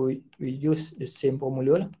 So we use the same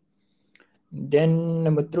formula lah. Then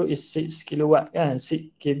number 2 is 6 kilowatt kan,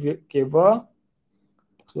 6 kV.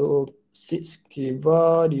 So 6 kV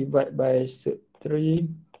divide by 3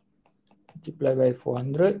 multiply by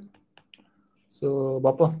 400. So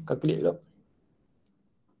berapa? Calculate dulu.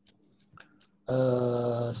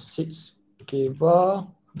 6 kV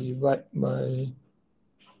divide by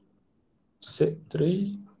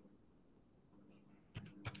 3.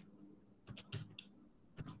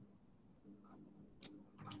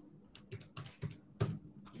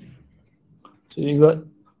 So you got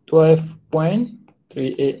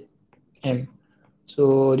 12.38 M.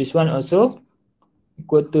 So this one also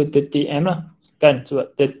equal to 30 M lah. Kan,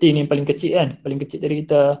 sebab 30 ni paling kecil kan. Paling kecil tadi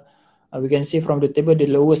kita we can see from the table the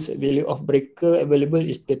lowest value of breaker available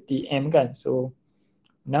is 30 M kan. So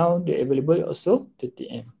now the available also 30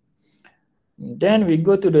 M. Then we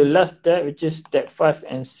go to the last step, which is step 5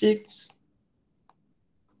 and 6.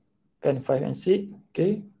 Kan, 5 and 6.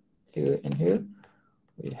 Okay, here and here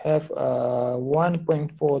we have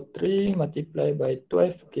 1.43 multiplied by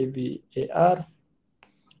 12 kVAR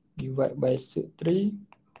divide by 3.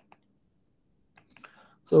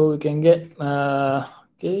 So we can get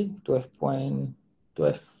okay, 12.12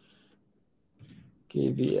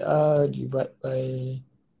 kVAR divide by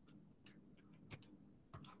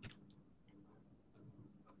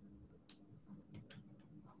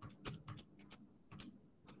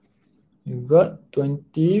you got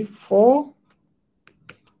 24.76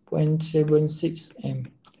 M.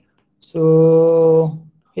 So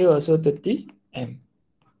here also 30 M.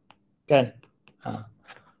 Kan?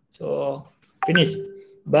 So finish.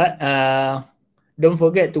 But don't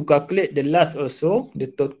forget to calculate the last also,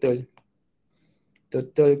 the total.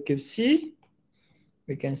 Total QC,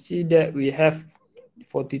 we can see that we have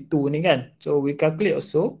 42 ni kan. So we calculate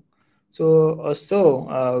also. So also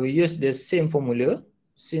we use the same formula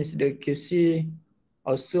since the QC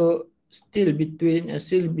also still between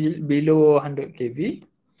still below 100 kV.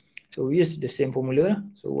 So we use the same formula.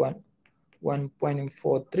 So 1.43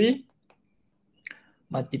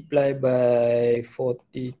 multiply by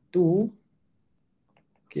 42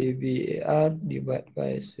 kVAR divide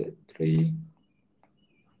by 3.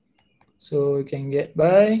 So we can get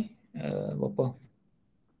by berapa?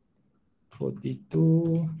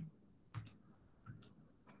 42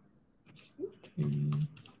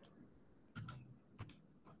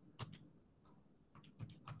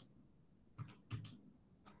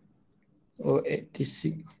 Oh,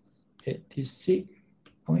 86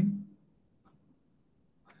 point.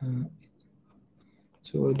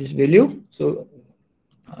 So this value. So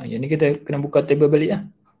yang ni kita kena buka table balik lah.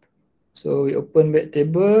 So we open back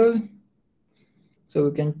table. So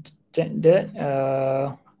we can check that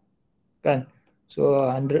kan. So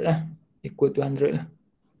 100 lah, equal to 100 lah.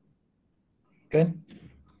 Kan?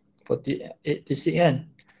 86 kan.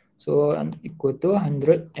 So equal to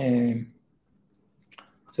 100 and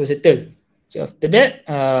so settle. So after that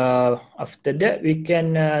we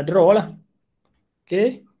can draw lah.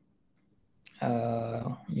 Okay.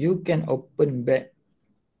 You can open back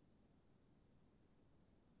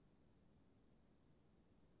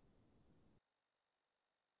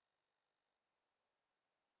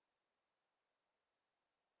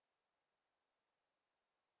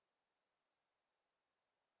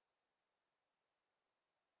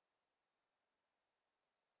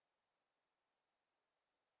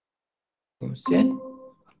consent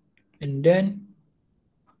and then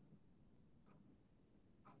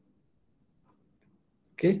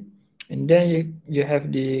okay, and then you have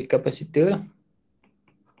the capacitor lah.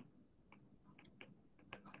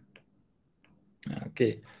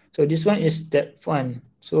 Okay, so this one is step 1.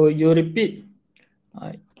 So you repeat.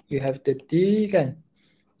 You have 30 kan.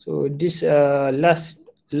 So this last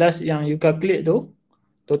yang you calculate tu,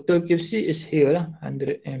 total QC is here lah,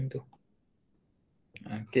 100 M tu.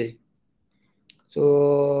 Okay.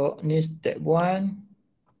 So ni step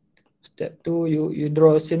 1. Step 2 you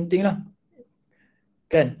draw same thing lah.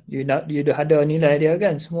 Kan? You dah ada nilai dia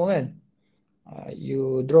kan, semua kan.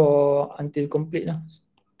 You draw until complete lah.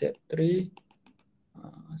 Step 3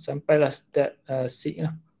 sampailah step 6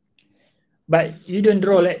 lah. But you don't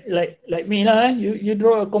draw like me lah. You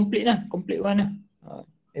draw a complete lah, complete one lah.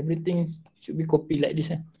 Everything should be copied like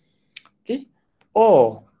this lah. Okay.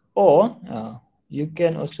 Or you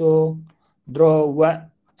can also draw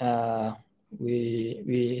what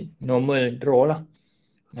we normal draw lah.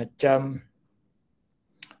 Macam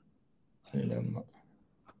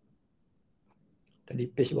tadi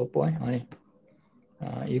page berapa ni.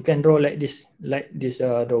 You can draw like this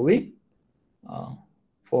drawing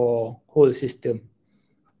for whole system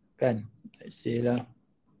kan. Let's say lah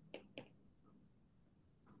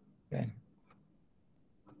kan.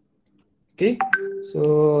 Okay,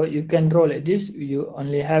 so you can draw like this. You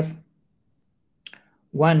only have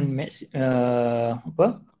one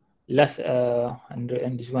last 100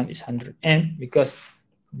 and this one is 100 M because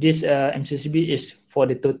this MCCB is for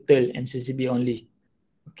the total MCCB only.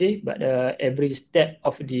 Okay, but every step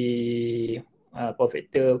of the power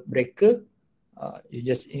factor breaker you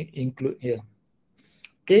just include here.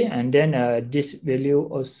 Okay, and then this value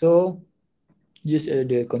also use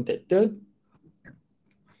the contactor,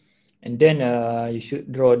 and then you should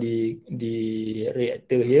draw the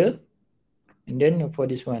reactor here, and then for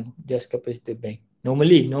this one just capacitor bank.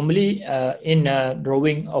 Normally in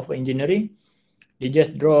drawing of engineering they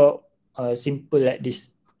just draw simple like this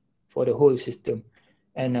for the whole system,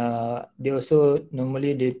 and they also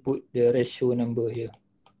normally they put the ratio number here.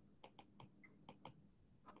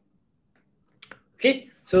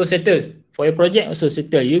 Okay, so settle for your project also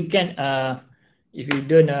settle. You can if you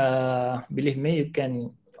don't believe me, you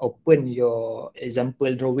can open your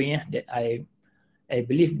example drawing that I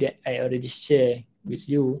believe that I already share with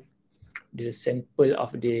you the sample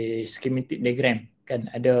of the schematic diagram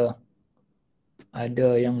kan. Ada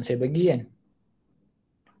yang saya bagi kan.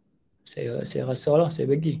 Saya rasa lah saya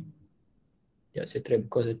bagi. Ya, saya try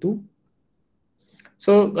buka satu.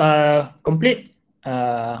 So complete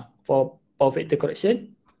for power factor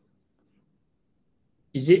correction.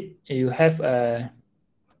 Is it you have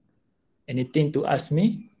anything to ask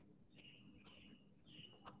me?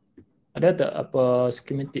 Ada tak apa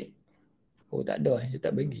schematic? Oh tak ada, saya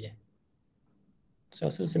tak bagi.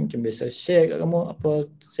 So saya macam biasa share kat kamu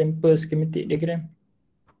apa sample schematic diagram.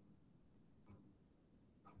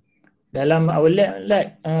 Dalam our lab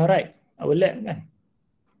right, our lab kan.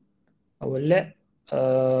 Our lab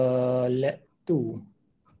lab 2.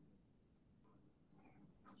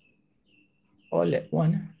 Oh lab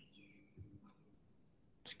 1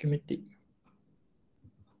 schematic.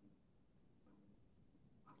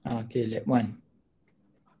 Okay, lab 1.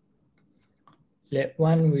 Lab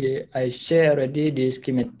 1 I share already the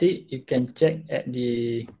schematic. You can check at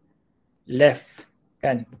the left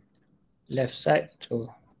kan, left side.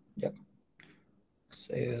 So yep.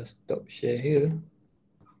 Saya stop share here.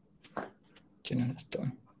 Macam mana nak stop?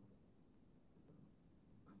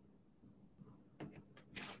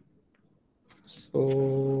 So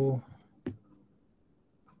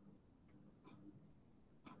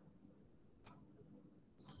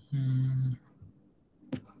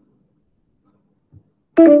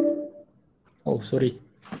Oh sorry.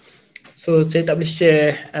 So saya tak boleh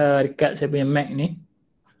share dekat saya punya Mac ni.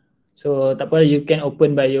 So tak apa, you can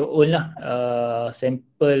open by your own lah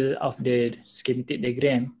sample of the schematic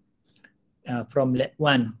diagram from lab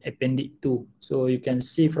 1 appendix 2. So you can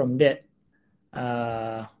see from that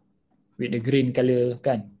with the green color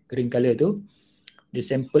kan, green color tu the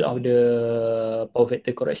sample of the power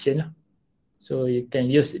factor correction lah. So you can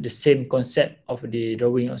use the same concept of the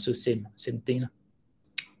drawing, also same thing lah.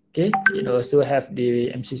 Okay, you also have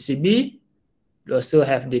the MCCB, you also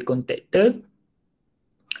have the contactor.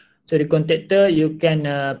 So the contactor, you can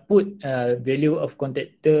put value of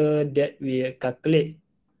contactor that we calculate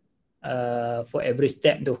for every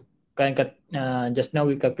step tu. Kan just now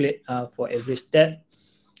we calculate for every step,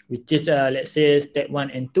 which is let's say step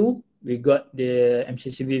 1 and 2, we got the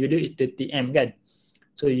MCCB value is 30 M kan.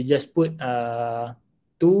 So you just put 2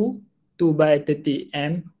 by 30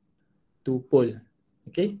 M 2 pole,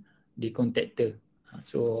 okay, the contactor.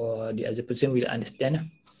 So the other person will understand lah.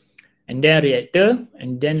 And then reactor,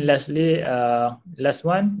 and then lastly last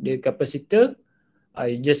one, the capacitor.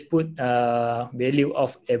 I just put value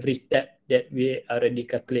of every step that we already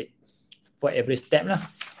calculate for every step lah.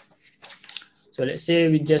 So let's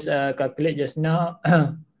say we just calculate just now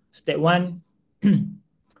step 1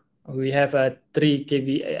 we have 3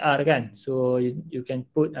 kVAR kan. So you can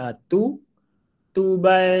put 2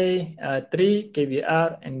 by 3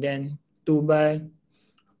 kVAR, and then 2 by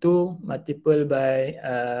 2 multiple by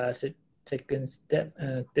second step,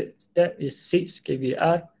 third step is 6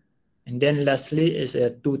 kVAR, and then lastly is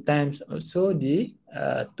 2 times also the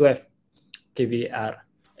 12 kVAR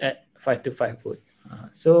at 5 to 5 volt.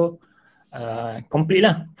 So complete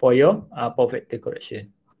lah for your power factor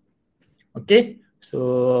correction. Okay,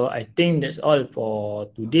 so I think that's all for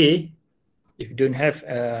today. If you don't have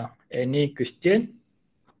any question,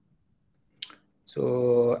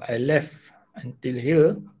 so I left until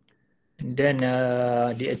here, and then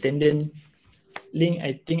the attendance link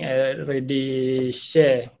I think I already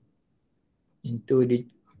share into the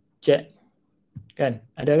chat kan,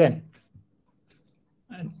 ada kan?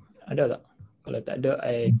 Ada tak? Kalau tak ada,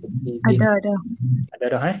 I copy link. Ada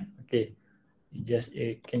dah okay, just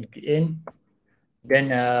can key in,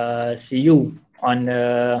 then see you on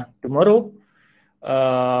tomorrow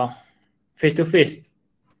face to face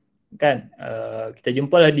kan. Kita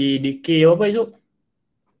jumpa lah di DK apa esok,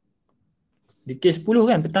 DK 10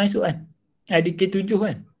 kan petang esok kan, DK 7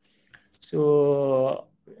 kan. So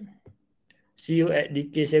see you at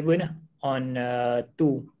DK 7 lah on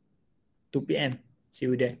 2 PM, see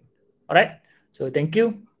you there. Alright, so thank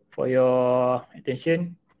you for your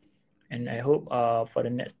attention, and I hope for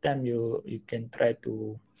the next time you can try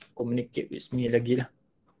to communicate with me lagi lah.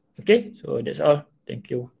 Okay, so that's all.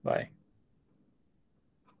 Thank you. Bye.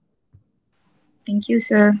 Thank you,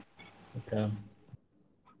 sir. Welcome.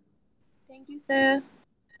 Thank you, sir.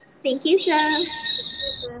 Thank you, sir.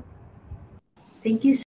 Thank you, sir.